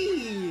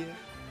 Yoshi!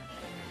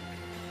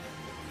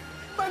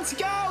 Let's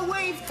go,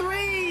 Wave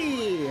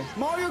 3!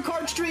 Mario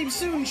Kart stream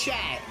soon,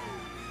 chat.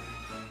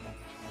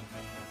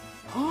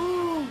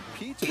 Oh,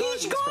 Peach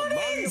Peach Gardens from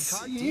Mario Gardens!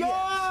 Kart DS.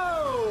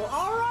 Yo!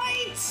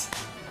 Alright!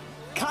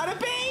 Kinda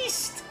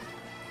based!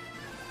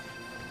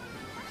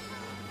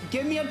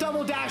 Give me a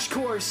double dash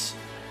course!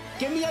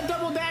 Give me a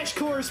double dash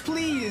course,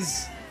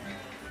 please!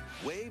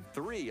 Wave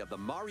 3 of the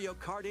Mario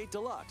Kart 8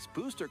 Deluxe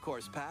Booster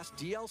Course Pass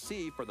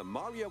DLC for the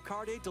Mario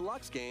Kart 8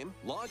 Deluxe game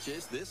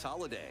launches this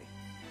holiday.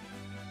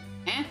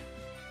 Eh?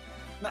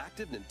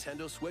 Active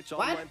Nintendo Switch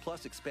What? Online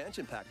Plus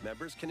expansion pack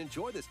members can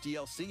enjoy this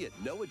DLC at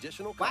no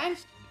additional cost.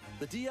 What?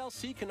 The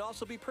DLC can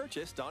also be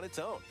purchased on its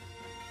own.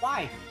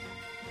 Why?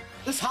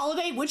 This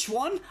holiday, which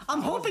one?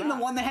 I'm How was hoping the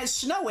that? one that has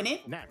snow in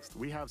it. Next,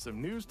 we have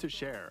some news to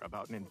share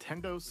about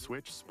Nintendo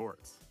Switch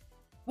Sports.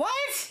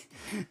 What?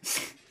 In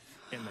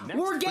the next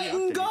We're free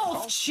getting update, golf,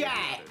 will be chat!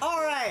 added.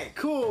 Alright,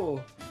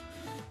 cool.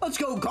 Let's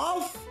go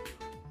golf!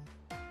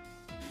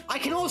 I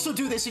can also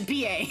do this in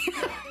PA.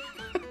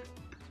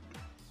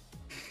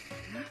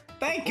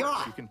 Thank Of course,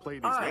 God. you can play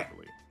these All right.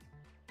 locally.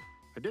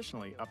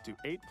 Additionally, up to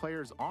 8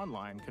 players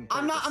online can play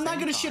I'm not at the same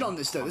gonna shit time on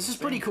this, though. on This the is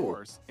pretty same cool.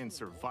 course in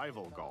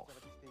survival golf.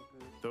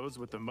 Those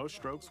with the most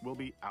strokes will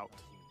be out.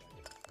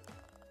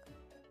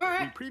 We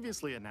Alright.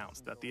 previously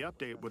announced that the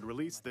update would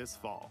release this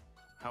fall.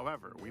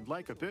 However, we'd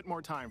like a bit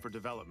more time for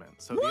development,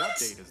 so What?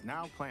 the update is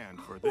now planned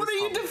for this What are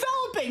you holiday.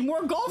 developing?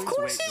 More golf Please wait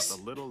courses? just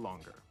a little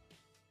longer.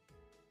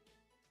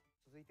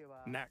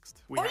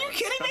 Next, we Are have you a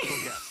kidding me?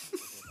 special guest.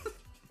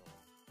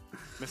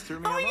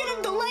 Mr. How are we getting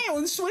Miyamoto. delay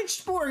on Switch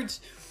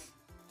Sports?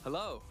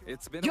 Hello,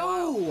 it's been Yo!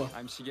 a while.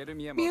 I'm Shigeru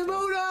Miyamoto.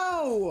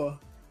 Miyamoto!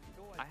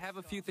 I have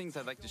a few things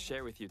I'd like to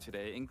share with you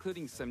today,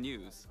 including some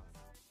news.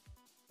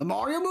 The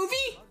Mario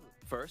movie?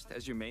 First,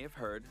 as you may have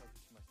heard,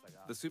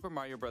 the Super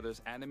Mario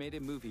Bros.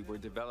 Animated movie we're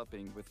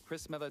developing with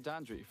Chris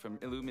Meledandri from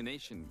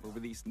Illumination will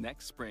release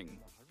next spring.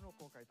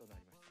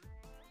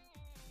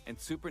 And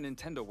Super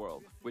Nintendo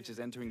World, which is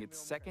entering its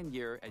 2nd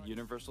year at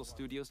Universal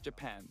Studios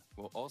Japan,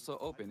 will also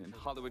open in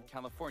Hollywood,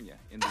 California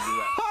in the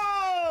US.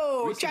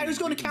 Oh! Recently, Chad, who's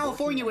going to we've been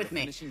California working on with the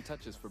me? Finishing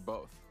touches for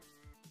both.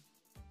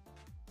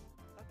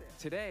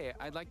 Today,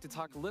 I'd like to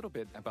talk a little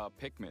bit about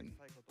Pikmin.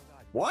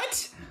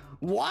 What?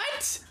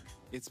 What?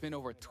 It's been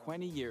over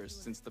 20 years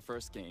since the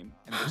first game,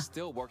 and they're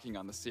still working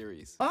on the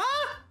series. Huh?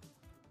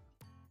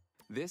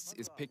 This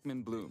is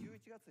Pikmin Bloom.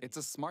 It's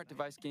a smart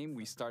device game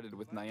we started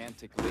with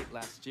Niantic late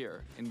last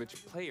year, in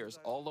which players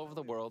all over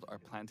the world are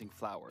planting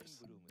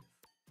flowers.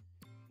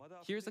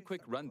 Here's a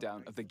quick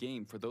rundown of the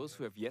game for those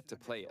who have yet to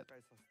play it.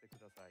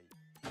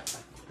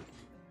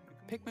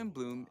 Pikmin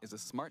Bloom is a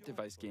smart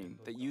device game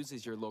that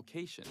uses your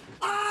location.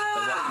 By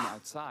walking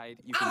outside,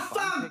 you can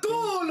find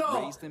Pikmin,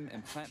 Fanculo! raise them,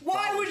 and plant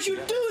Why flowers would you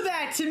together. do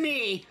that to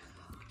me?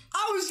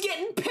 I was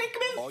getting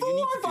Pikmin All 4 you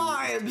need to do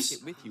vibes! is take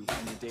it with you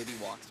on your daily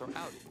walks or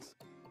outings.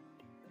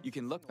 You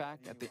can look back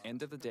at the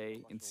end of the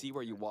day and see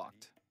where you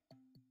walked.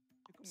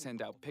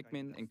 Send out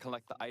Pikmin and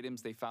collect the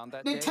items they found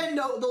that day.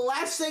 Nintendo, the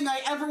last thing I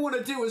ever want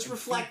to do is and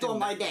reflect feed them on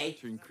my nectar day.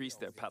 to increase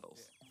their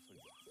petals.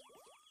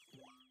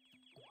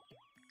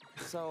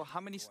 So, how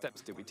many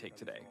steps did we take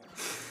today?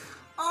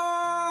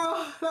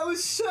 Oh, that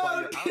was so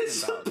While you're out and about, you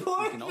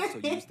disappointing. can also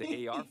use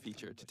the AR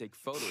feature to take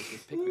photos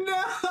with Pikmin. No,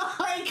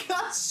 I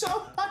got so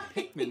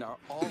Pikmin are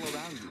all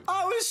around you.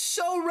 I was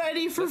so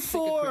ready for Let's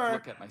take a quick 4.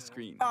 look at my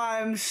screen.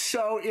 I'm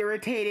so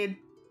irritated.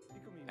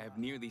 I have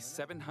nearly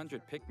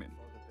 700 Pikmin.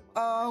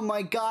 Oh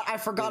my god, I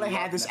forgot I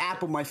had this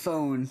app on my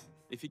phone.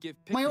 If you give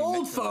Pikmin My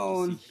old nectar like you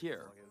phone. see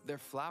here, their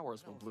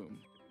flowers will bloom.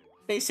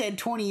 They said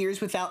 20 years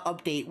without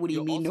update. What do you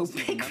You'll mean no also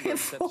see the number Pikmin of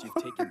steps 4?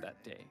 you've taken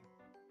that day.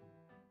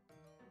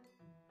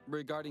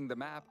 Regarding the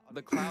map,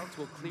 the clouds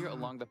will clear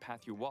along the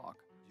path you walk,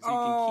 so you can keep a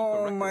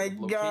Oh record my of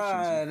locations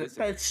god, you visit.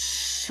 that's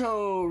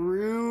so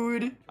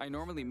rude. I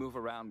normally move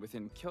around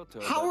within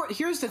Kyoto. How but are,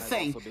 here's the I've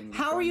thing. also been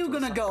How are going you to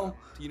gonna Osaka, go?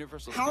 to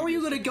Universal How are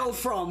you Studios gonna go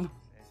Japan. from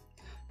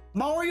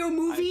Mario I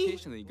movie,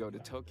 occasionally go to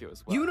Tokyo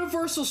as well.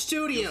 Universal You'll say to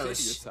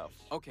Studios? yourself,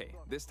 okay,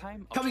 this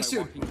time I'll Coming try soon.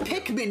 walking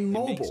here." Pikmin It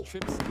Mobile. makes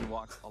trips and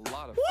walks a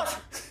lot of What?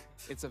 fun.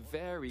 It's a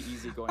very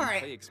easygoing All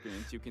right. play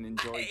experience you can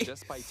enjoy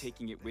just by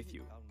taking it with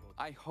you.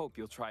 I hope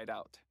you'll try it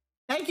out.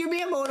 Thank you,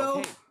 Miyamoto.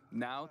 Okay,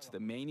 now to the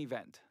main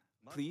event.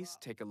 Please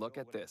take a look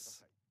at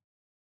this.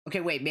 Okay,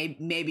 wait,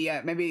 maybe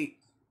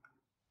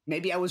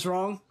I was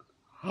wrong.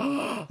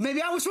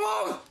 Maybe I was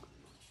wrong!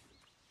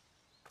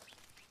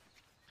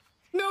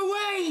 No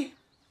way!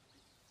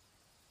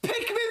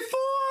 Pikmin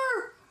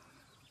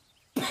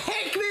 4!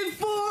 Pikmin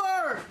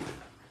 4!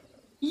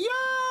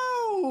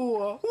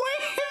 Yo!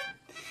 Wait!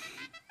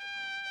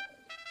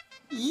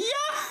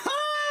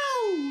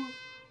 Yo!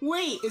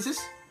 Wait, is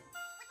this...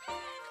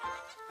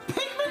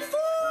 Pikmin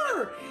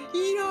 4!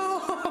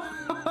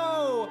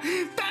 Yo!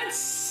 That's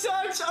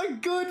such a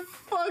good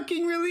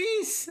fucking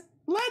release!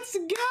 Let's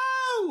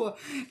go!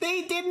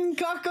 They didn't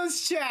cuck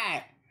us,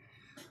 chat!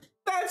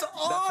 That's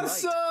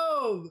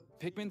awesome! Right.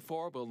 Pikmin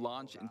 4 will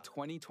launch in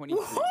 2023.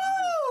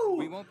 Woohoo!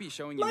 We won't be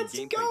showing any gameplay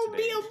today.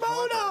 Let's go,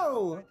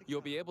 Miyamoto! However,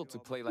 you'll be able to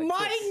play like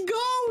My this,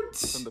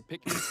 goat! from the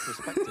Pikmin's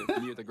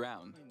perspective near the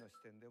ground.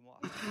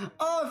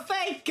 Oh,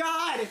 thank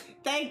God!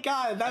 Thank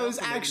God! That was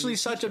actually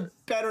such a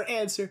better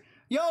answer.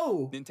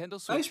 Yo! Nintendo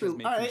Switch has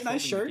made alright,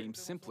 nice shirt. the game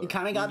simpler. You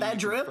kind of got that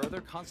drip.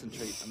 Further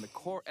concentrate on the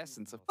core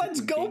essence of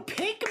Let's Pikmin go,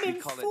 gameplay. Pikmin We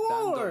call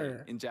 4! it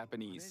Dandori in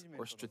Japanese,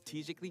 or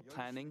strategically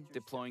planning,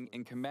 deploying,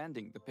 and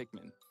commanding the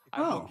Pikmin.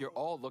 I hope you're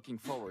all looking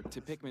forward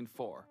to Pikmin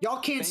 4. Y'all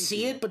can't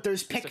see it, but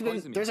there's Mr. Pikmin.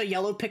 Koizumi. There's a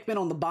yellow Pikmin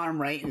on the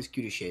bottom right, and it's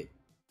cute as shit.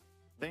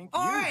 Thank you.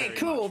 Alright, very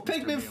cool. much,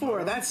 Mr. Pikmin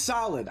 4. Miyamoto. That's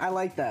solid. I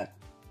like that.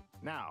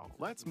 Now,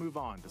 let's move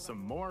on to some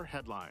more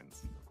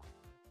headlines.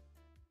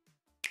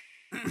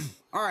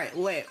 Alright,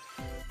 lit.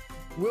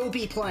 We'll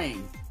be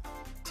playing.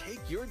 Take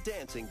your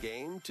dancing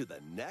game to the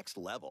next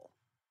level.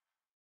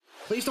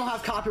 Please don't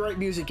have copyright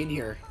music in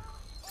here.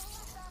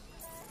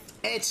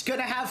 It's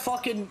gonna have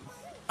fucking...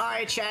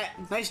 Alright, chat.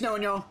 Nice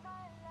knowing y'all.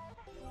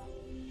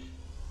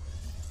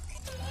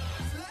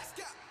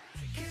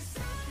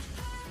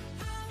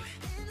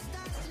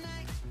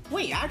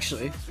 Wait,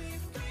 actually.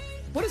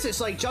 What is this,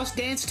 like Just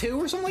Dance 2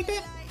 or something like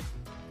that?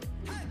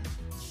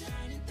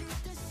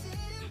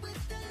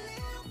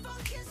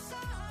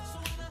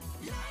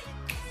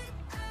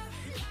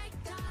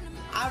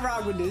 I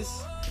rock with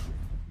this.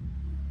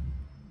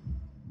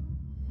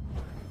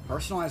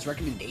 Personalized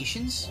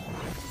recommendations?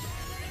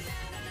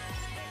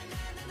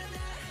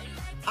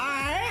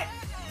 Alright.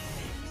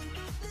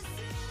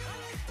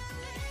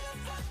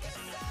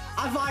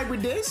 I vibe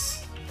with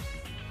this.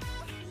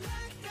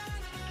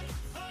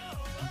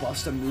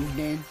 Bust a move,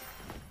 Dan.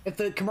 If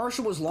the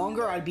commercial was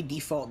longer, I'd be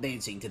default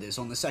dancing to this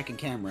on the second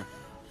camera.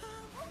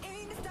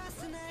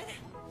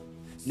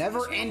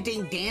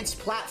 Never-ending dance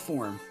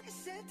platform.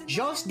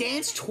 Just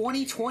Dance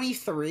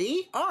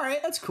 2023?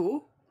 Alright, that's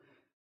cool.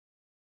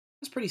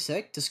 That's pretty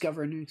sick.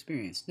 Discover a new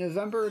experience.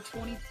 November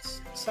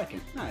 22nd.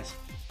 Nice.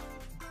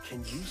 Can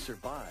you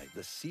survive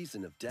the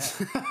season of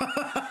death?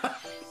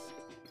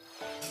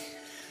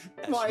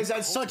 Why is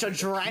that such a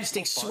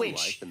drastic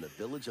switch? In the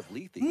village of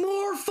Lethe,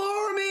 More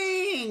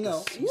farming!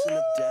 the season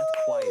of death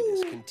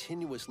quietus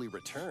continuously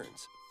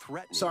returns,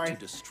 threatening to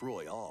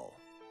destroy all.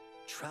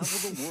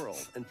 Travel the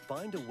world and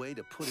find a way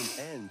to put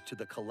an end to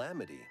the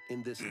calamity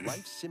in this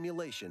life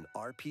simulation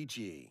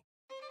RPG.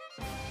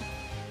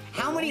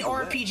 How many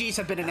RPGs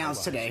have been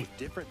announced today?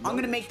 I'm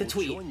gonna make the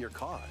tweet. Join your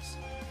cause.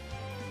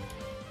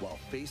 While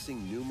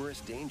facing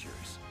numerous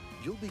dangers,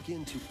 you'll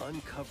begin to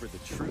uncover the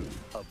truth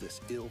of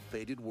this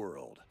ill-fated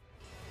world.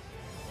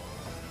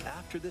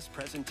 After this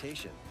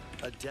presentation,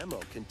 a demo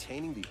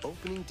containing the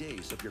opening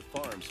days of your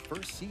farm's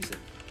first season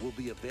will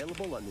be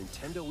available on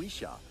Nintendo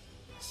eShop.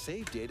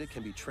 Save data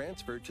can be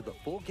transferred to the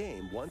full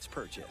game once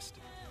purchased.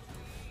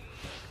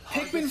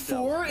 Pikmin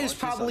 4 is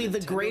probably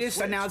the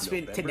greatest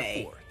announcement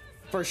today.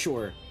 For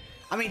sure.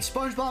 I mean,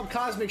 SpongeBob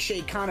Cosmic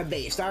Shake kind of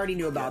based. I already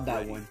knew about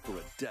that one. For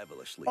a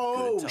devilishly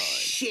oh, good time.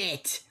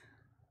 shit.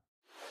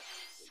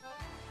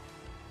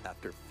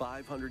 After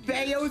 500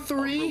 Bayo years,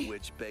 3? Umbra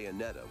Witch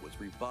Bayonetta was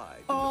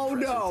revived Oh, in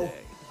the present no. day.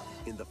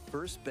 In the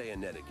first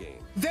Bayonetta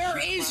game,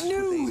 there she is clashed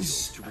with news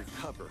angels to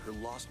recover her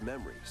lost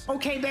memories.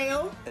 Okay,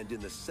 Bayo. And in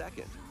the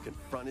second,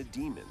 confronted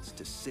demons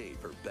to save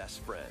her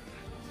best friend.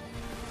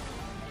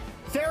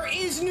 There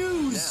is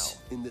news.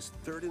 Now, in this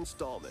third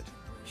installment,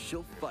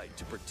 she'll fight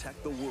to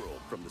protect the world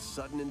from the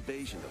sudden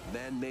invasion of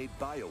man-made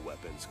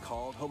bioweapons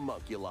called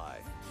homunculi.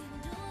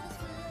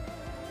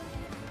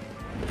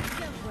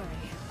 Don't worry,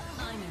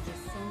 I know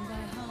this song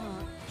by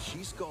heart.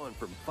 She's gone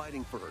from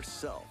fighting for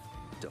herself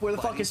to Where the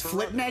fuck fighting is for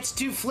others. Flipnets?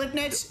 Dude,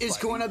 Flipnets To is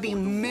going to be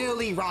fighting for the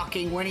merely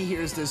rocking when he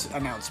hears this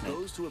announcement.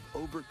 Those who have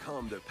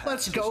overcome their past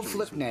Let's go,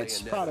 histories with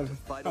Flipnets. Bayonetta Proud of- to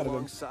fight proud of him.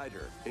 alongside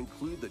her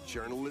include the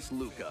journalist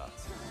Luca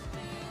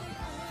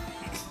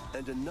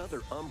and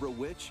another Umbra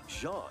witch,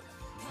 Jean.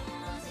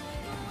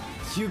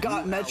 You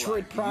got New Metroid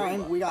ally Prime,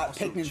 Yuma we got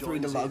also Pikmin 3 joins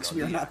in Deluxe, on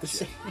we are the not the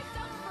action. same.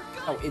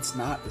 Oh, it's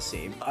not the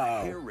same.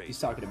 Oh, he's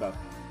talking about...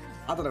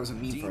 I thought it was a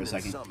meme for a Demon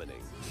second.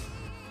 summoning.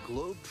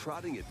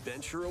 Globe-trotting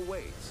adventure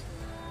awaits.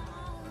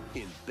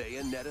 In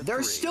Bayonetta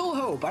There's 3, still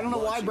hope. I don't know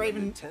why launching on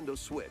Braven... Nintendo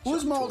Switch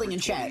Who's October molding in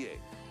chat? 28th.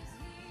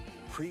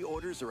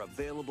 Pre-orders are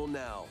available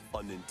now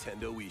on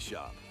Nintendo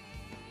eShop.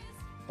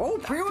 Oh,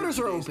 pre-orders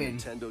After are today's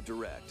open. Nintendo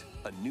Direct,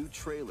 a new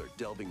trailer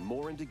delving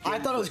more into I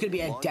thought it was gameplay going to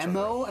be a launched on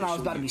demo, our and I was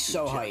official about to be YouTube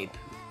so channel. hype.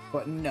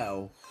 But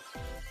no.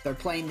 They're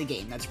playing the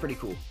game. That's pretty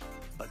cool.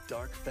 A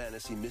Dark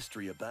fantasy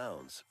mystery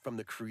abounds from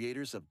the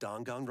creators of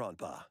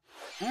Danganronpa.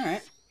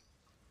 Alright.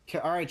 Okay,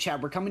 alright,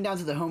 Chad, we're coming down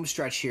to the home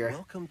stretch here.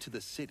 Welcome to the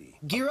city.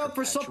 Gear up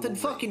for something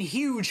fucking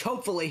huge,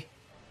 hopefully.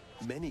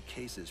 Many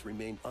cases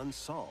remain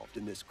unsolved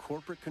in this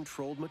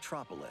corporate-controlled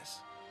metropolis.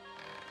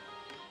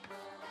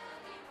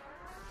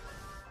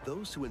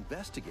 Those who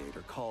investigate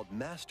are called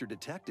master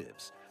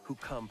detectives, who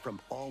come from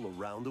all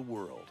around the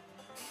world.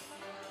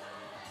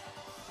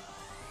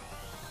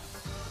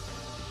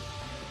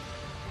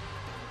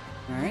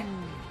 All right.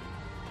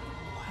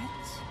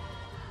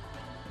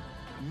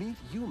 What? Meet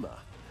Yuma,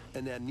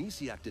 an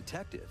amnesiac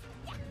detective,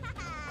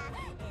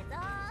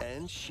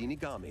 and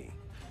Shinigami,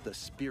 the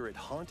spirit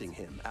haunting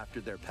him after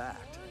their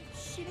pact.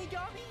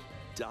 Shinigami?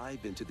 Dive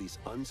into these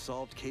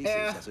unsolved cases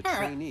as a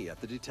trainee at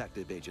the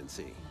detective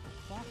agency.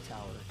 Clock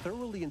tower.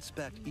 Thoroughly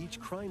inspect each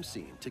crime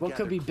scene to What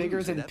gather could be bigger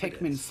clues than and Pikmin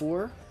evidence.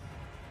 4?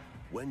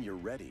 When you're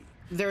ready,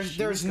 There's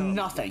Shinigami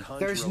nothing. will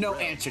conjure There's a no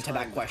realm answer to tying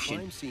that the question.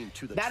 crime scene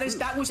to the That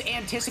truth. was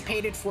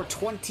anticipated for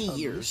 20 A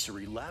years.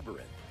 mystery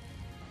labyrinth.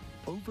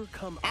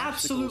 Overcome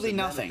Absolutely obstacles and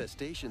nothing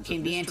manifestations can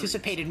of be mysteries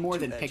anticipated more to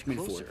than edge Pikmin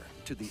 4. closer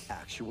to the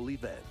actual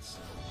events.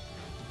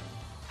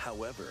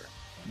 However,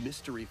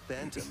 mystery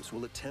phantoms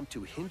will attempt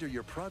to hinder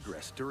your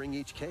progress during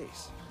each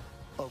case.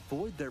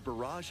 Avoid their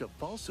barrage of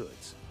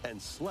falsehoods and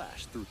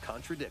slash through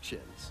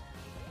contradictions.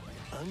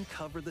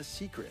 Uncover the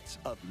secrets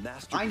of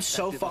Master I'm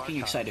so Detective fucking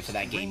Archives. excited for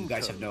that game. You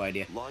guys have no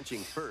idea. Launching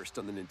first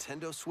on the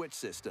Nintendo Switch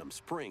system,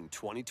 spring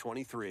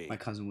 2023. My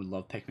cousin would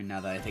love Pikmin now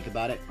that I think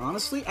about it.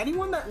 Honestly,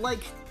 anyone that,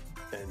 like...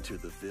 Enter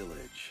the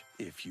village,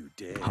 if you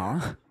dare.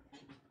 Huh?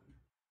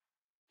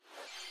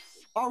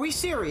 Are we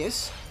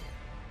serious?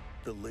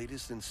 The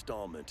latest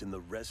installment in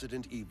the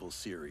Resident Evil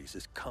series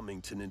is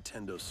coming to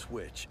Nintendo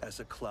Switch as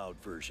a cloud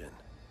version.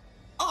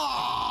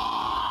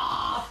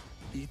 Ah!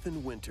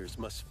 Ethan Winters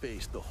must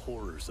face the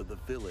horrors of the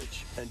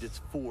village and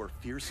its 4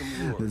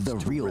 fearsome lords. The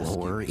to real rescue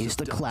horror his is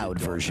the adopted cloud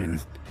daughter.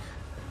 version.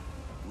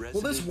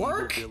 Resident this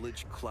work? Evil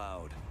Village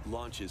Cloud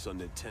launches on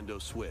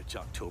Nintendo Switch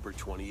October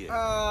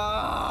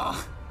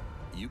 28th.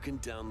 You can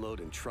download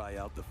and try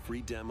out the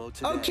free demo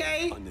today.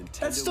 Okay, on Nintendo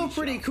that's still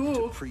pretty eShop cool.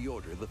 To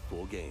pre-order the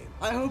full game.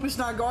 I hope it's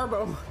not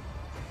Garbo.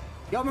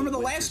 Y'all remember the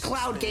last Winters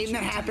Cloud game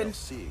that expansion happened?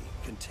 DLC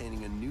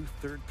containing a new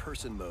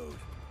third-person mode,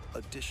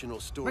 additional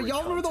story.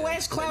 Y'all remember the content,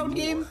 last Cloud and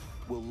game? more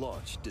will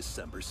launch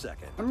December 2nd.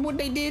 Remember what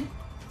they did?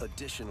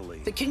 Additionally,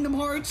 The Kingdom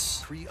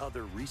Hearts? 3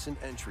 other recent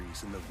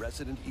entries in the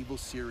Resident Evil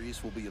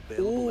series will be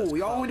available as Ooh,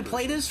 y'all cloud want me to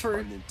play versions this for...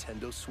 on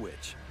Nintendo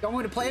Switch. Y'all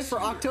want me to play it this for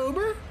year.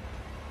 October?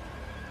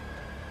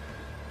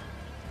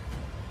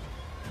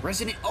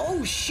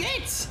 Oh,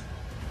 shit!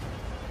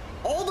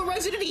 All the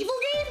Resident Evil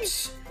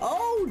games?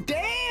 Oh,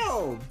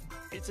 damn!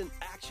 It's an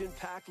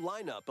action-packed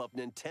lineup of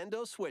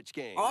Nintendo Switch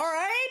games. All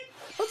right,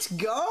 let's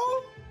go.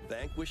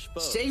 Vanquish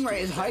foes. Stingray to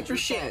is avenge hyper your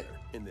shit. father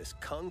in this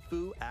kung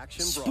fu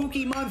action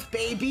Spooky brawler. month,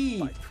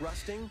 baby. By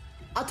thrusting,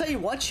 I'll tell you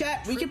what,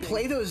 chat. We can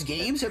play those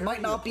games. It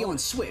might not be on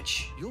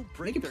Switch. you'll We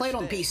break can their play it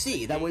on stance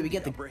PC. and That way we gain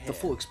get the upper the hand.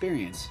 full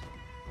experience.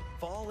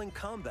 fall in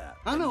combat.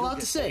 I don't know and a you'll lot to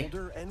get say.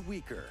 Older and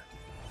weaker.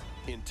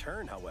 In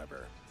turn,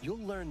 however,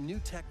 you'll learn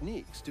new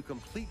techniques to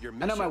complete your I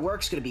mission. know my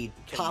work's gonna be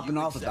Can popping you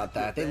off accept about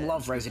that. They revenge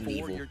love Resident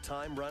before Evil. your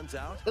time runs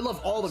out? They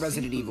love all the See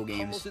Resident who Evil games.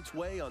 pummels its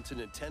way onto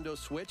Nintendo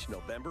Switch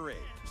November 8th.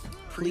 Please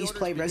Pre-orders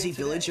play begin Resi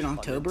Village in today on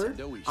October.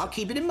 Nintendo eShop. I'll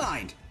keep it in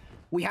mind.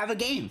 We have a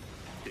game.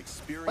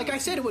 Experience Like I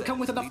said, it would come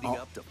with events enough-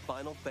 leading up to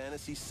Final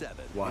Fantasy VII.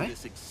 What? In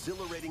this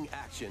exhilarating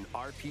action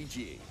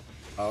RPG.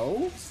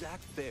 Oh? Zack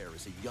Fair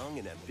is a young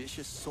and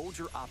ambitious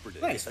soldier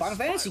operative. Nice, Final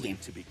Fantasy aspiring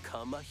game. To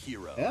become a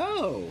hero.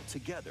 Oh.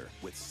 Together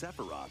with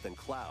Sephiroth and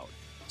Cloud.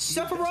 he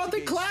Sephiroth and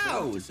investigates strange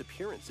Cloud.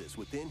 disappearances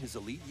within his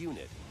elite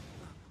unit.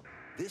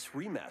 This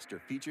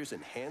remaster features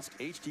enhanced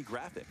HD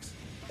graphics,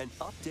 an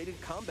updated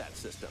combat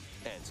system,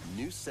 and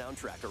new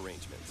soundtrack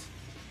arrangements.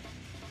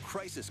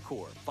 Crisis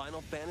Core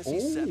Final Fantasy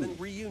VII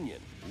Reunion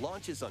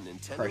launches on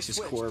Nintendo Crisis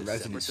Switch Core,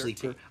 December Resident 13th.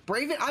 Sleeper.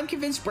 Braven, I'm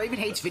convinced Braven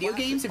hates The video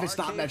classic games if it's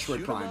not arcade Metroid shoot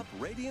 'em Prime. up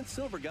Radiant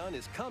Silvergun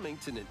is coming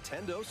to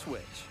Nintendo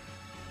Switch.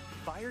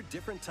 Fire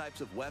different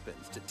types of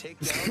weapons to take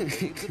down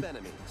waves of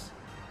enemies.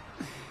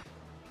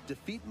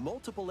 Defeat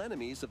multiple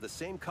enemies of the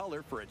same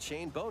color for a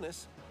chain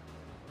bonus,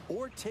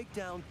 or take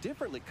down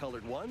differently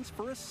colored ones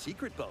for a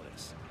secret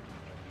bonus.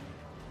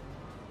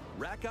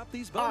 Rack up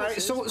these All right,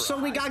 bonuses. so for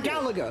a we high got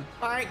score. Galaga.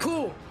 All right,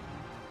 cool.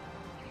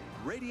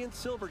 Radiant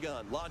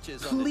Silvergun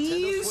launches on Nintendo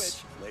Please?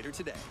 Switch later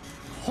today.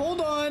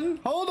 Hold on.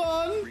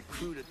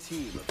 Recruit a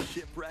team of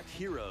shipwrecked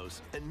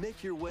heroes and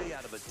make your way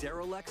out of a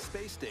derelict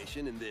space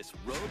station in this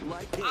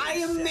roguelike game. I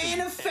am set in the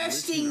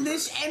manifesting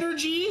endless this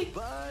universe. energy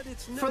But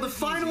it's not for the as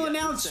final easy as it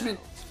announcement.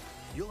 sounds.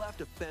 You'll have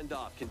to fend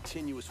off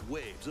continuous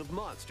waves of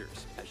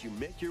monsters as you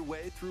make your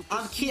way through.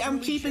 I'm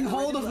procedurally keeping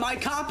hold of generated my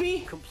levels. copy.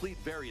 Complete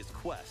various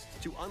quests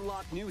to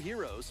unlock new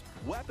heroes,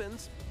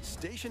 weapons,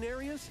 station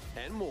areas,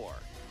 and more.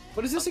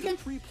 What is this Up to again?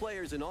 3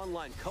 players in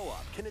online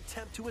co-op can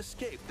attempt to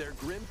escape their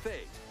grim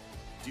fate.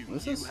 Do What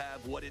is you this?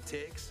 have what it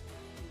takes?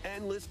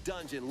 Endless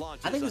Dungeon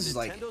launches I think on this is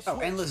like Nintendo oh,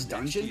 Switch Endless next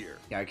Dungeon. year.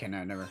 Yeah, okay, no,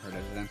 I never heard of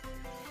it then.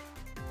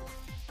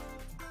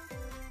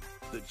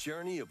 The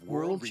journey of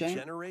world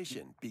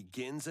regeneration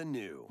begins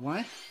anew.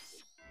 What?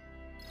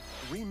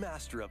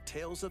 Remaster of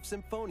Tales of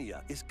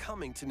Symphonia is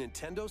coming to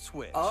Nintendo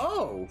Switch.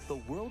 Oh! The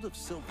world of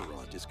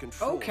Silverrot is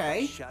controlled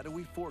by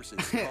shadowy forces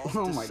called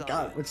oh my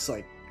god, it's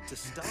like... To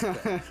stop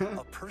them,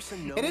 a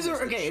person known it is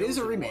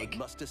a remake.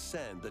 Must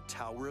ascend the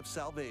Tower of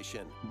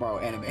Salvation. Bro,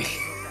 anime.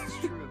 That's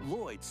true.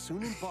 Lloyd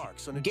soon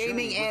embarks on a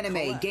gaming anime,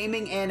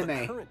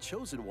 the current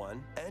chosen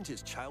one and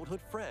his childhood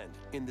friend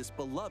in this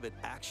beloved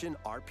action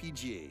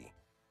RPG.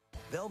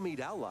 They'll meet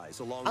allies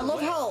along the way. I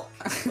love how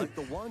like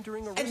the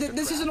wandering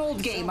this is an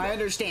old game, I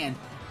understand.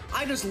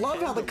 I just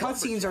love how the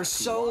cutscenes are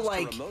so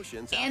like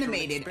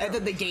animated and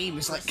then the game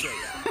is like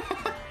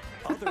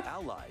Other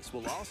allies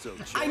will also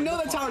I know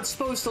that's how it's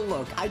supposed to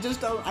look. I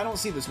don't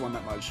see this one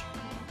that much.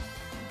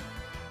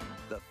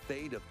 The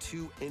fate of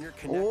two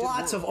interconnected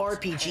lots of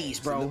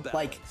RPGs, bro.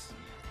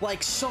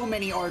 Like so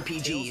many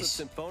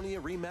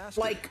RPGs.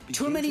 Like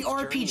too many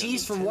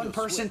RPGs for one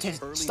person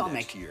to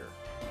stomach.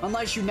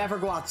 Unless you never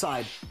go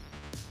outside.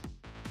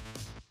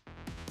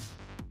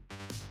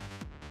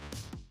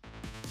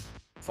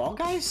 Fall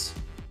Guys?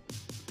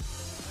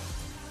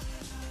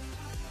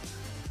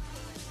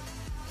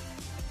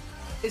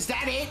 Is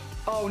that it?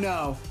 Oh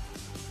no.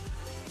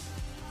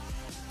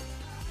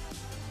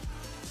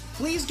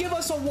 Please give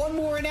us one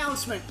more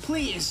announcement,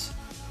 please.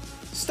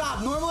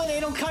 Stop, normally they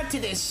don't cut to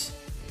this.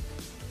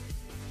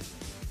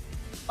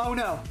 Oh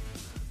no.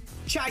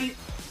 Chai.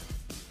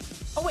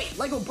 Oh wait,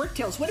 Lego Brick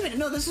Tales. Wait a minute,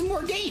 no, this is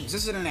more games.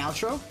 This isn't an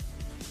outro.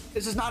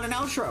 This is not an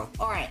outro.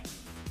 All right.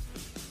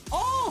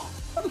 Oh,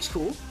 that looks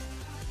cool.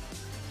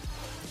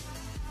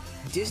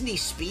 Disney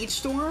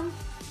Speedstorm?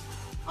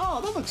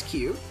 Oh, that looks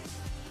cute.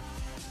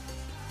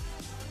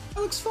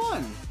 That looks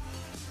fun.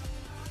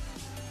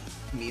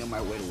 Me on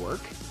my way to work.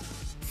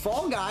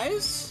 Fall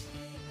Guys?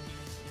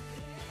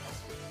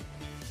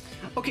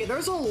 Okay,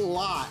 there's a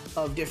lot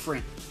of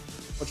different...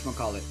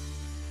 whatchamacallit.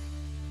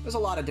 There's a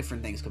lot of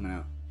different things coming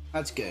out.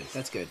 That's good,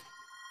 that's good.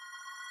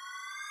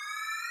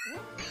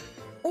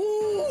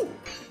 Ooh!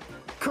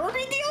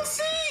 Kirby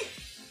DLC?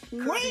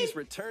 Kirby's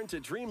Return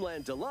to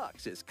Dreamland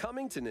Deluxe is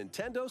coming to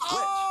Nintendo Switch.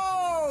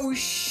 Oh,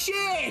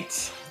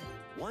 shit!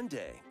 One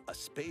day, a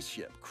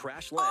spaceship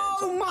crash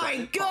lands. Oh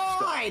my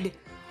god!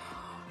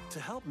 To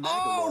help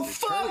Magamore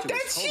return to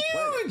his home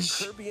planet, huge!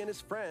 Kirby and his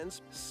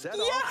friends set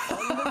off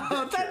on an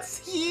adventure.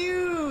 That's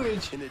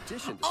huge! In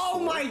addition to oh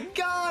my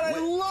god, I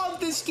love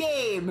this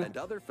game! And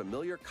other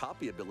familiar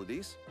copy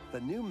abilities,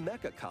 the new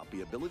Mecha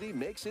copy ability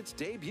makes its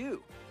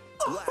debut.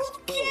 Blast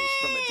foes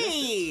from a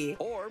distance,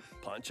 or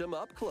punch them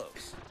up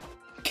close.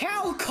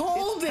 Cal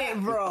called it,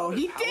 bro!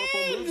 He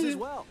did! Moves as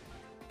well.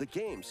 The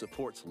game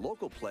supports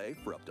local play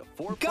for up to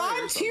 4 God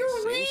players to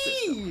on the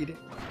same read!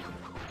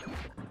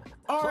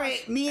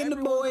 Alright, me and the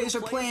boys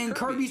are playing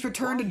Kirby's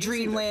Return to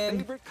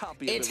Dreamland.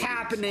 It's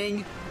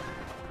happening.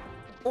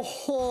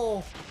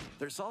 Oh.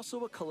 There's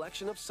also a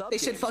collection of sub. They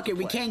said, fuck it,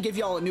 we can't give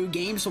y'all a new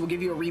game, so we'll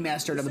give you a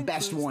remaster of the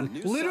best one.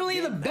 Literally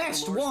the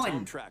best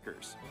one!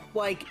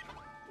 Like,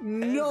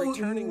 no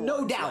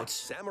doubt.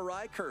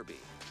 Samurai Kirby.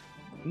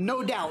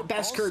 No doubt,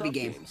 best Kirby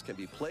game. Games can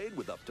be played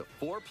with up to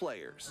 4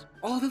 players.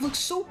 Oh, that looks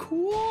so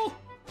cool!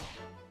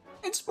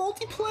 It's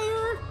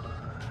multiplayer!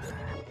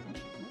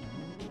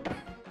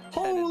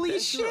 Holy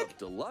shit! Of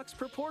deluxe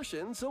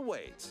proportions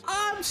awaits.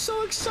 I'm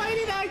so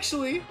excited,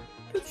 actually.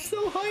 It's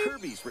so hype.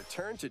 Kirby's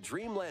Return to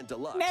Dreamland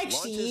Deluxe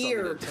next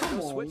year.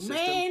 Come on,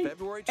 man.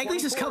 At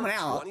least it's coming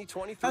out.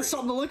 That's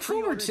something to look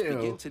forward to.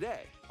 Begin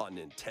today on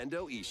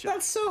Nintendo eShop.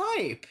 That's so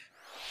hype.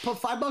 Put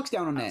 $5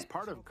 down on that. As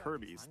part of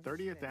Kirby's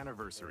 30th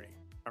anniversary,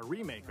 a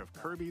remake of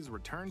Kirby's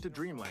Return to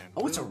Dreamland.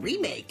 Oh, it's a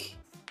remake.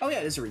 Oh yeah,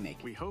 it is a remake.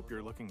 We hope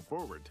you're looking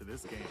forward to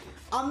this game.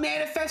 I'm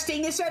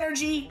manifesting this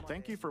energy.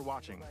 Thank you for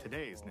watching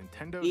today's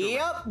Nintendo Direct.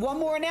 Yep, one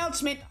more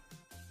announcement.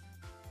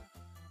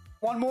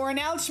 One more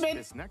announcement.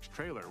 This next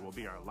trailer will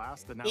be our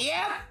last announcement.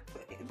 Yep,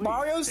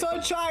 Mario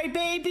Sunshine,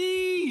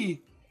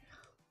 baby.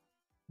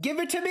 Give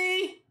it to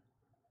me.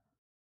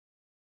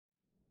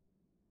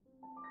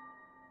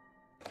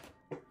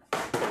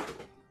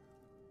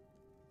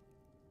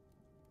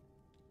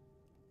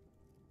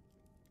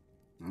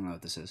 I don't know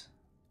what this is.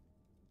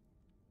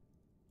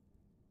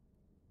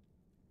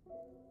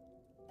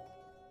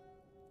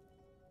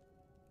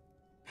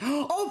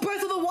 Oh,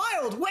 Breath of the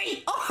Wild!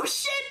 Wait! Oh,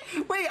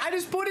 shit! Wait, I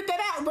just pointed that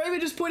out. Raven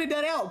just pointed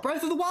that out.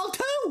 Breath of the Wild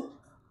 2!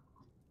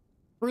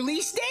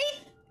 Release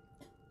date?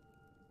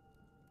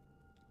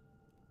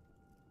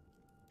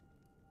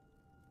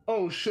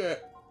 Oh,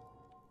 shit.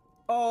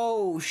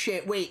 Oh,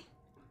 shit. Wait.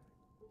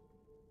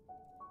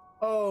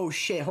 Oh,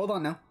 shit. Hold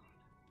on now.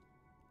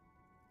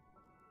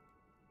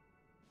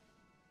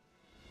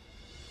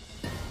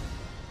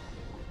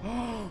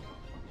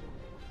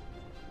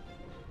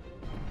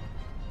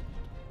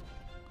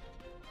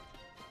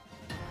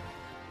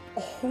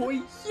 Oh,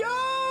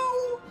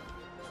 yo!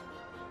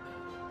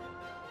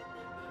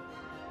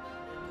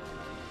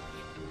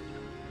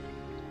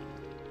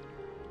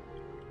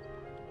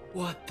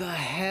 What the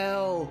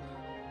hell?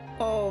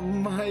 Oh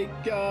my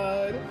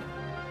god.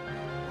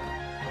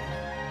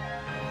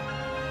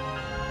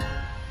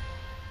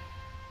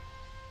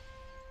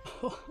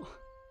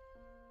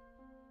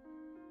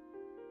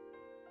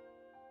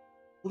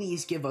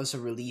 Please give us a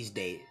release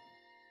date.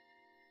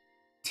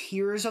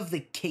 Tears of the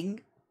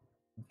King?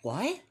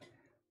 What?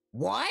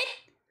 What?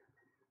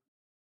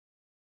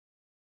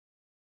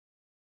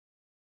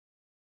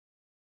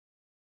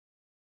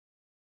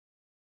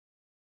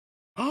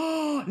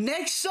 Oh,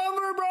 next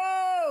summer,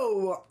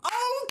 bro!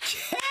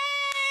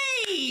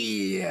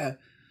 Okay!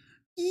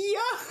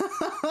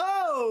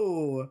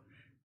 Yo!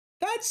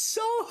 That's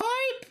so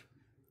hype!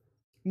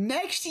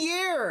 Next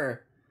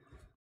year!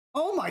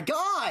 Oh my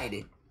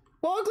god!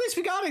 Well, at least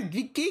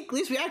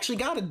we actually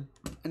got an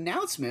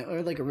announcement,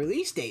 or like a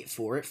release date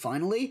for it,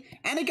 finally.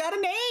 And it got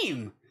a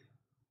name!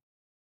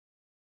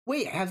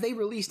 Wait, have they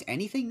released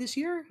anything this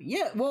year?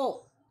 Yeah,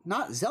 well,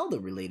 not Zelda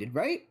related,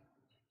 right?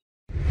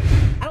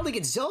 I don't think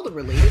it's Zelda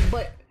related,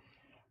 but...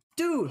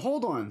 Dude,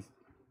 hold on.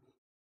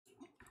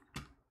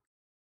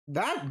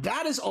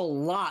 That is a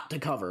lot to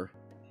cover.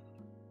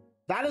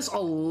 That is a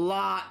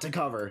lot to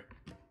cover.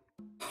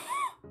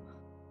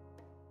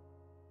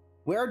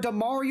 Where the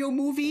Mario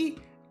movie?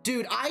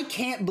 Dude, I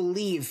can't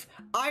believe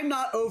I'm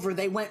not over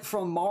they went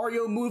from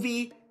Mario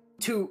movie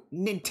to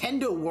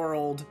Nintendo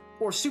World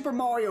or Super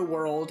Mario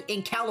World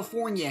in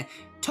California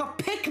to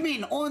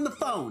Pikmin on the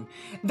phone.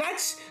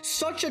 That's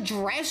such a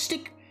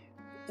drastic,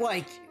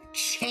 like,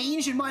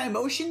 change in my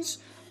emotions.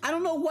 I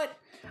don't know what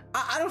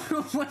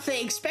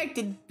they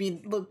expected,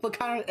 what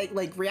kind of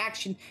like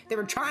reaction they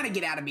were trying to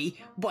get out of me,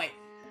 but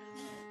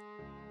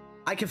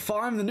I can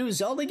farm the new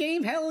Zelda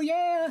game? Hell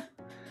yeah!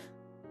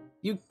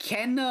 You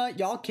can,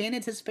 y'all can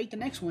anticipate the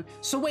next one.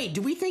 So wait,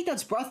 do we think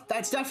that's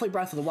definitely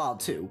Breath of the Wild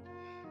 2?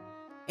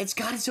 It's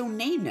got its own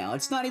name now.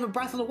 It's not even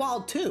Breath of the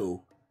Wild 2.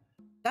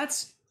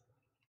 It's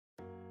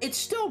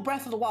still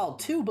Breath of the Wild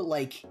 2, but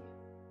like,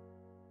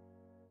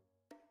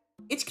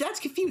 that's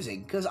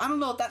confusing, because I don't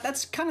know,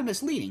 that's kind of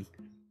misleading.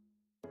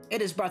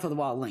 It is Breath of the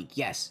Wild Link,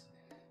 yes.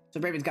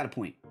 So Raven's got a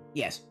point,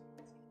 yes.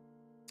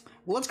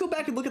 Well, let's go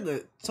back and look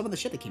at some of the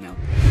shit that came out.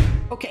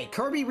 Okay,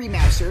 Kirby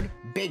Remastered,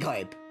 big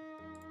hype.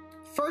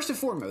 First and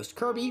foremost,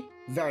 Kirby,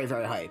 very,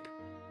 very hype.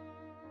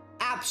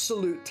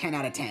 Absolute 10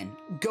 out of 10.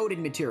 Goated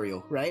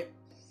material, right?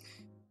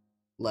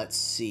 Let's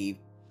see.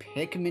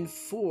 Pikmin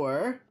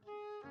 4.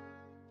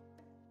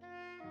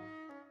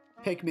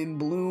 Pikmin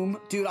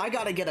Bloom. Dude, I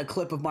gotta get a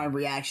clip of my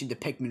reaction to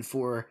Pikmin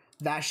 4.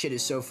 That shit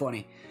is so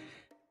funny.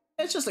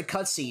 It's just a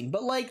cutscene,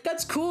 but like,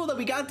 that's cool that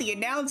we got the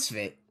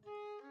announcement.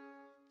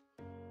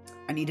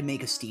 I need to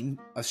make a stream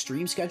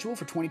schedule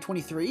for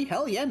 2023.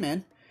 Hell yeah,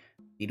 man.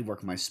 Need to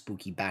work on my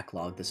spooky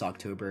backlog this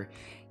October.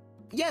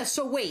 Yeah,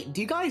 so wait,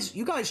 you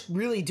guys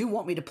really do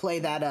want me to play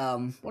that,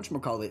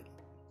 whatchamacallit?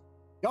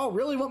 Y'all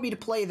really want me to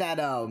play that,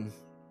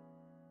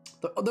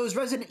 those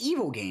Resident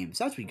Evil games?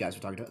 That's what you guys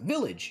were talking about.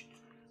 Village.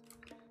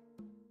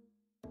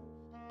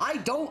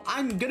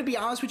 I'm gonna be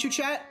honest with you,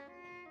 chat.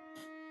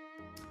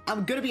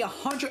 I'm gonna be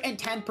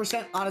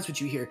 110% honest with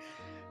you here.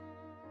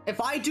 If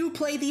I do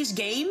play these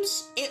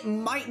games, it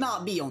might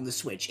not be on the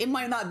Switch. It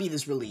might not be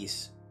this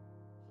release.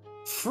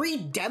 Free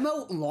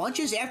demo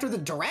launches after the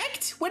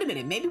Direct? Wait a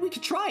minute, maybe we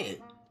could try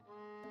it.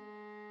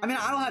 I mean,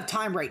 I don't have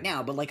time right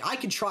now, but like, I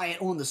could try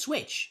it on the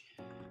Switch.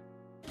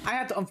 I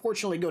have to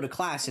unfortunately go to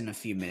class in a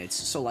few minutes,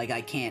 so like,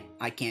 I can't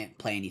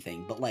play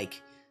anything, but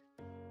like,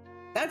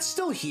 that's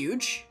still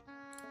huge.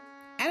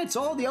 And it's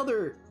all the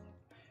other,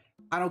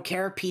 I don't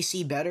care,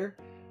 PC better.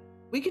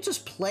 We could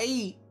just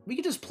play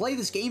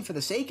this game for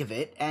the sake of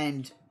it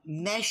and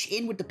mesh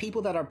in with the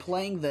people that are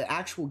playing the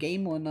actual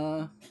game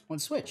on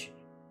Switch.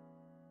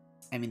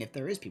 I mean, if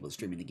there is people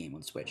streaming the game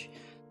on Switch.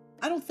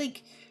 I don't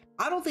think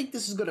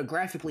this is gonna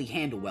graphically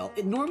handle well.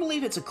 Normally,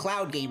 if it's a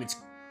cloud game, it's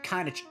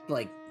kind of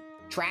like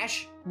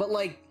trash, but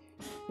like,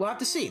 we'll have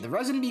to see. The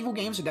Resident Evil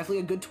games are definitely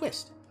a good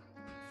twist.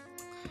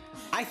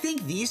 I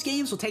think these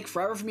games will take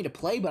forever for me to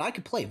play, but I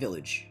could play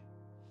Village.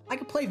 I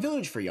could play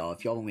Village for y'all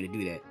if y'all want me to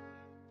do that.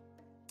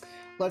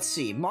 Let's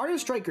see. Mario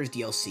Strikers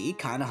DLC,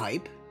 kind of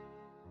hype.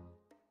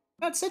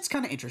 That's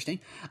kind of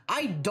interesting.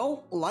 I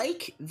don't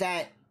like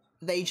that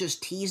they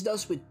just teased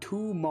us with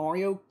 2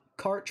 Mario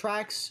Kart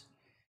tracks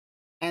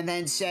and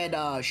then said,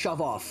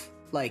 shove off.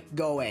 Like,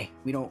 go away.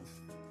 We don't...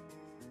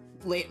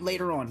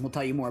 Later on, we'll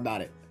tell you more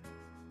about it.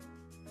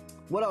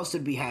 What else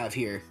did we have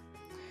here?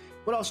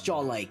 What else did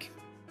y'all like?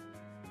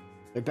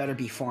 There better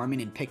be farming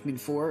in Pikmin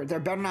 4. There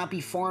better not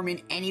be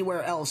farming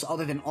anywhere else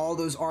other than all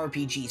those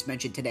RPGs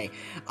mentioned today.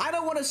 I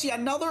don't want to see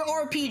another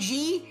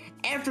RPG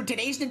after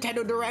today's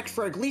Nintendo Direct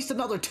for at least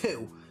another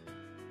 2.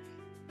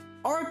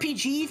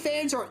 RPG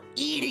fans are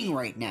eating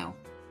right now.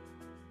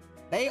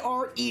 They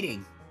are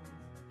eating.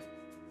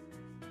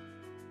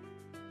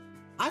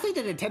 I think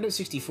the Nintendo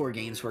 64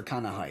 games were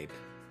kind of hype.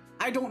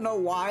 I don't know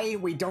why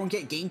we don't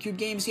get GameCube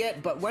games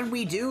yet, but when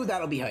we do,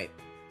 that'll be hype.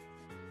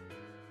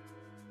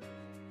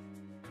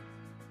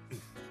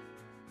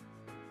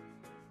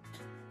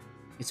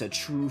 It's a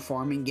true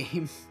farming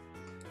game.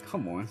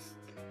 Come on.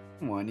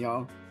 Come on,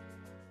 y'all.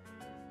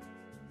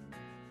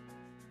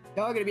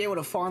 Y'all are gonna be able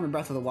to farm in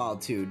Breath of the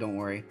Wild too, don't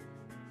worry.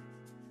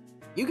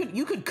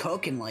 You could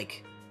cook and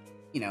like,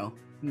 you know,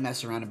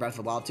 mess around in Breath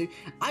of the Wild 2.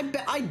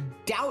 I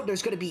doubt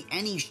there's going to be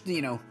any,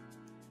 you know,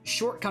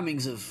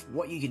 shortcomings of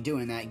what you can do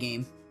in that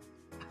game.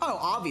 Oh,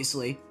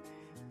 obviously.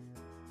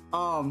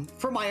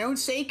 For my own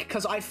sake,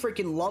 because I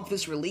freaking love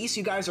this release,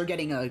 you guys are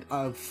getting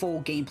a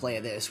full gameplay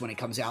of this when it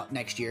comes out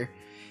next year.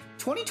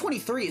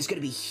 2023 is going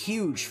to be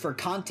huge for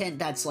content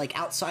that's, like,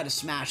 outside of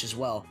Smash as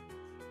well.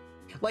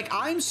 Like,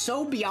 I'm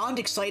so beyond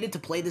excited to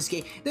play this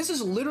game. This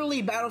is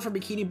literally Battle for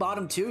Bikini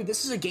Bottom 2.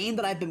 This is a game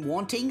that I've been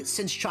wanting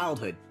since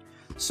childhood.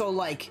 So,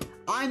 like,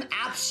 I'm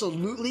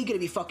absolutely going to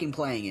be fucking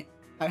playing it.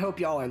 I hope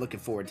y'all are looking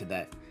forward to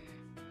that.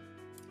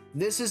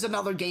 This is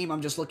another game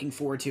I'm just looking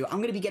forward to. I'm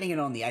going to be getting it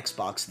on the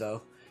Xbox,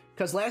 though.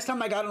 Because last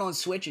time I got it on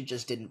Switch, it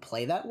just didn't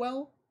play that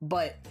well.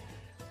 But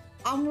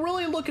I'm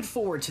really looking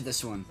forward to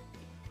this one.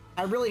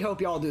 I really hope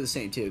y'all do the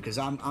same, too, because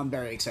I'm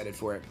very excited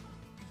for it.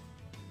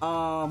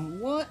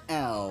 What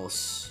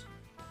else?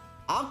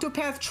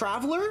 Octopath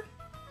Traveler?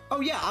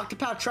 Oh yeah,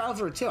 Octopath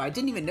Traveler 2. I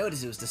didn't even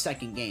notice it was the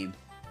second game.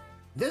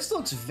 This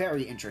looks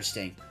very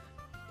interesting.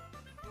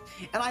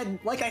 And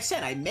like I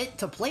said, I meant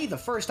to play the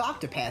first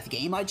Octopath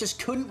game, I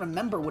just couldn't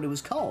remember what it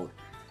was called.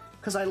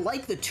 Because I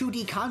like the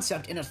 2D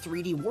concept in a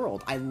 3D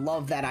world. I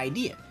love that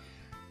idea.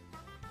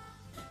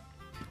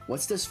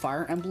 What's this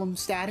Fire Emblem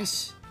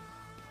status?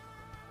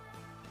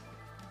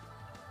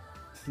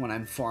 When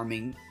I'm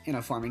farming in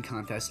a farming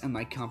contest and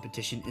my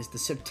competition is the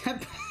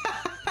September.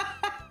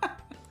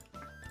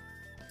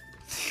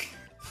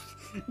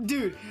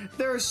 Dude,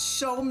 there are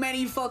so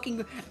many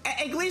fucking.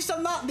 At least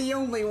I'm not the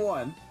only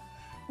one.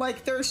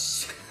 Like, there's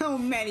so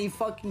many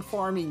fucking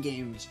farming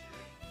games.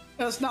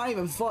 That's not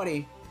even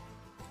funny.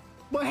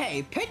 But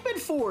hey, Pikmin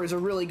 4 is a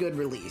really good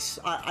release.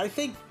 I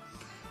think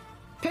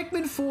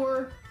Pikmin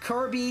 4,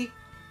 Kirby.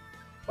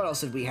 What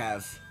else did we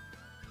have?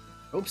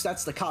 Oops,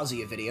 that's the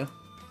Kazuya video.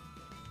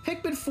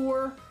 Pikmin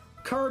 4,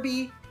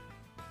 Kirby,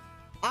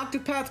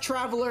 Octopath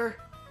Traveler,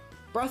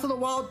 Breath of the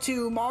Wild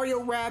 2,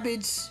 Mario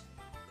Rabbids,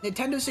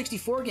 Nintendo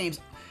 64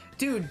 games.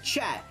 Dude,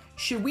 chat,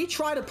 should we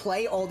try to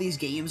play all these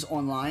games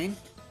online?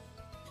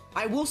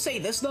 I will say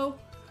this, though.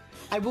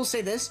 I will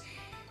say this.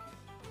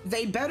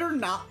 They better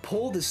not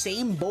pull the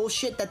same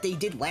bullshit that they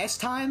did last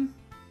time,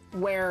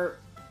 where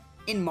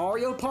in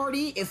Mario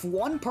Party, if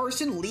one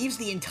person leaves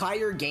the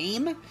entire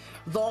game,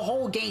 the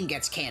whole game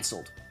gets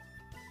canceled.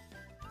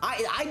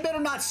 I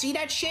better not see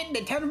that shit.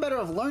 Nintendo better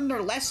have learned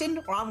their lesson,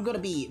 or I'm gonna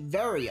be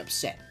very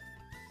upset.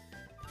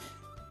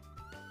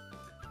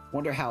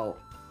 Wonder how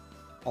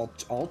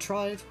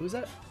Alt-Drive? Who's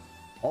that?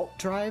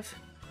 Alt-Drive?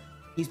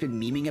 He's been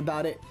memeing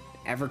about it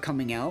ever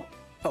coming out.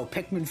 Oh,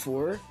 Pikmin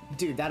 4?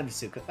 Dude, that'd be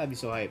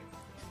so hype.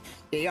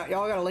 Yeah,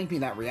 y'all gotta link me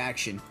that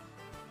reaction.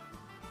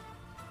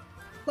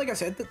 Like I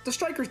said, the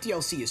Strikers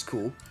DLC is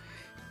cool.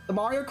 The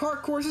Mario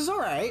Kart course is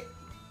alright.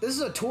 This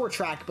is a tour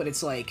track, but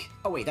it's like...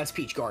 Oh wait, that's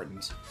Peach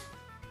Gardens.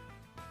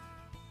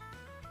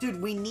 Dude,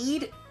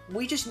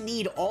 we just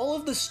need all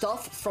of the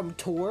stuff from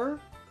Tour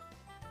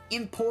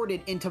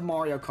imported into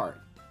Mario Kart.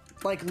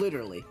 Like,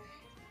 literally.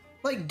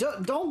 Like,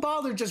 don't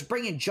bother just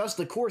bringing just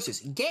the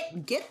courses.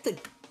 Get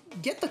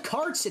the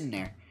carts in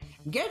there.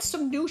 Get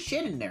some new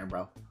shit in there,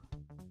 bro.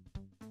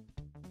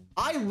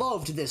 I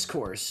loved this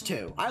course,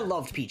 too. I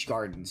loved Peach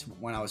Gardens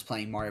when I was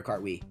playing Mario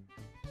Kart Wii.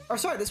 Or,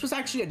 sorry, this was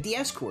actually a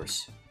DS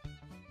course.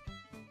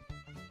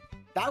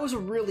 That was a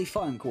really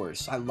fun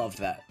course. I loved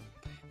that.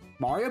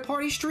 Mario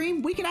Party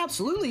stream? We can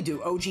absolutely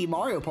do OG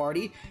Mario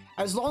Party,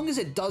 as long as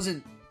it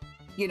doesn't,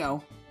 you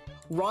know,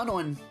 run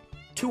on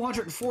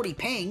 240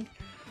 ping.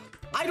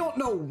 I don't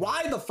know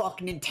why the fuck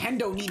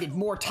Nintendo needed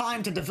more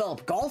time to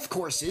develop golf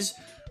courses,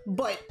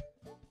 but,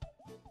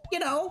 you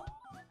know,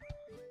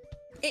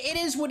 it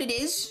is what it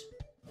is.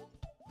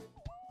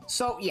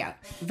 So, yeah,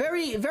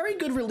 very, very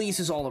good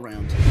releases all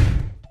around.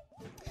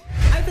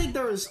 I think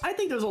there's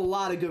a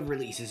lot of good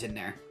releases in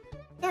there.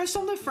 There's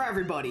something for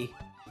everybody.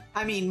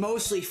 I mean,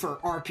 mostly for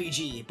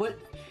RPG, but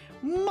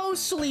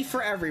mostly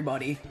for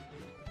everybody.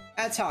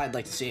 That's how I'd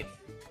like to see it.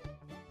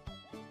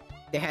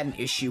 They had an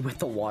issue with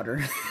the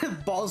water.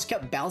 Balls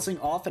kept bouncing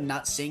off and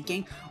not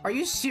sinking. Are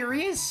you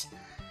serious?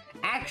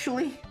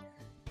 Actually?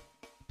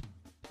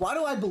 Why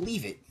do I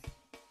believe it?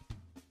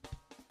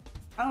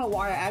 I don't know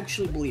why I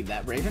actually believe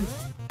that, Raven.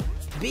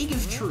 Big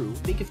if true.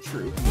 Big if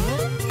true.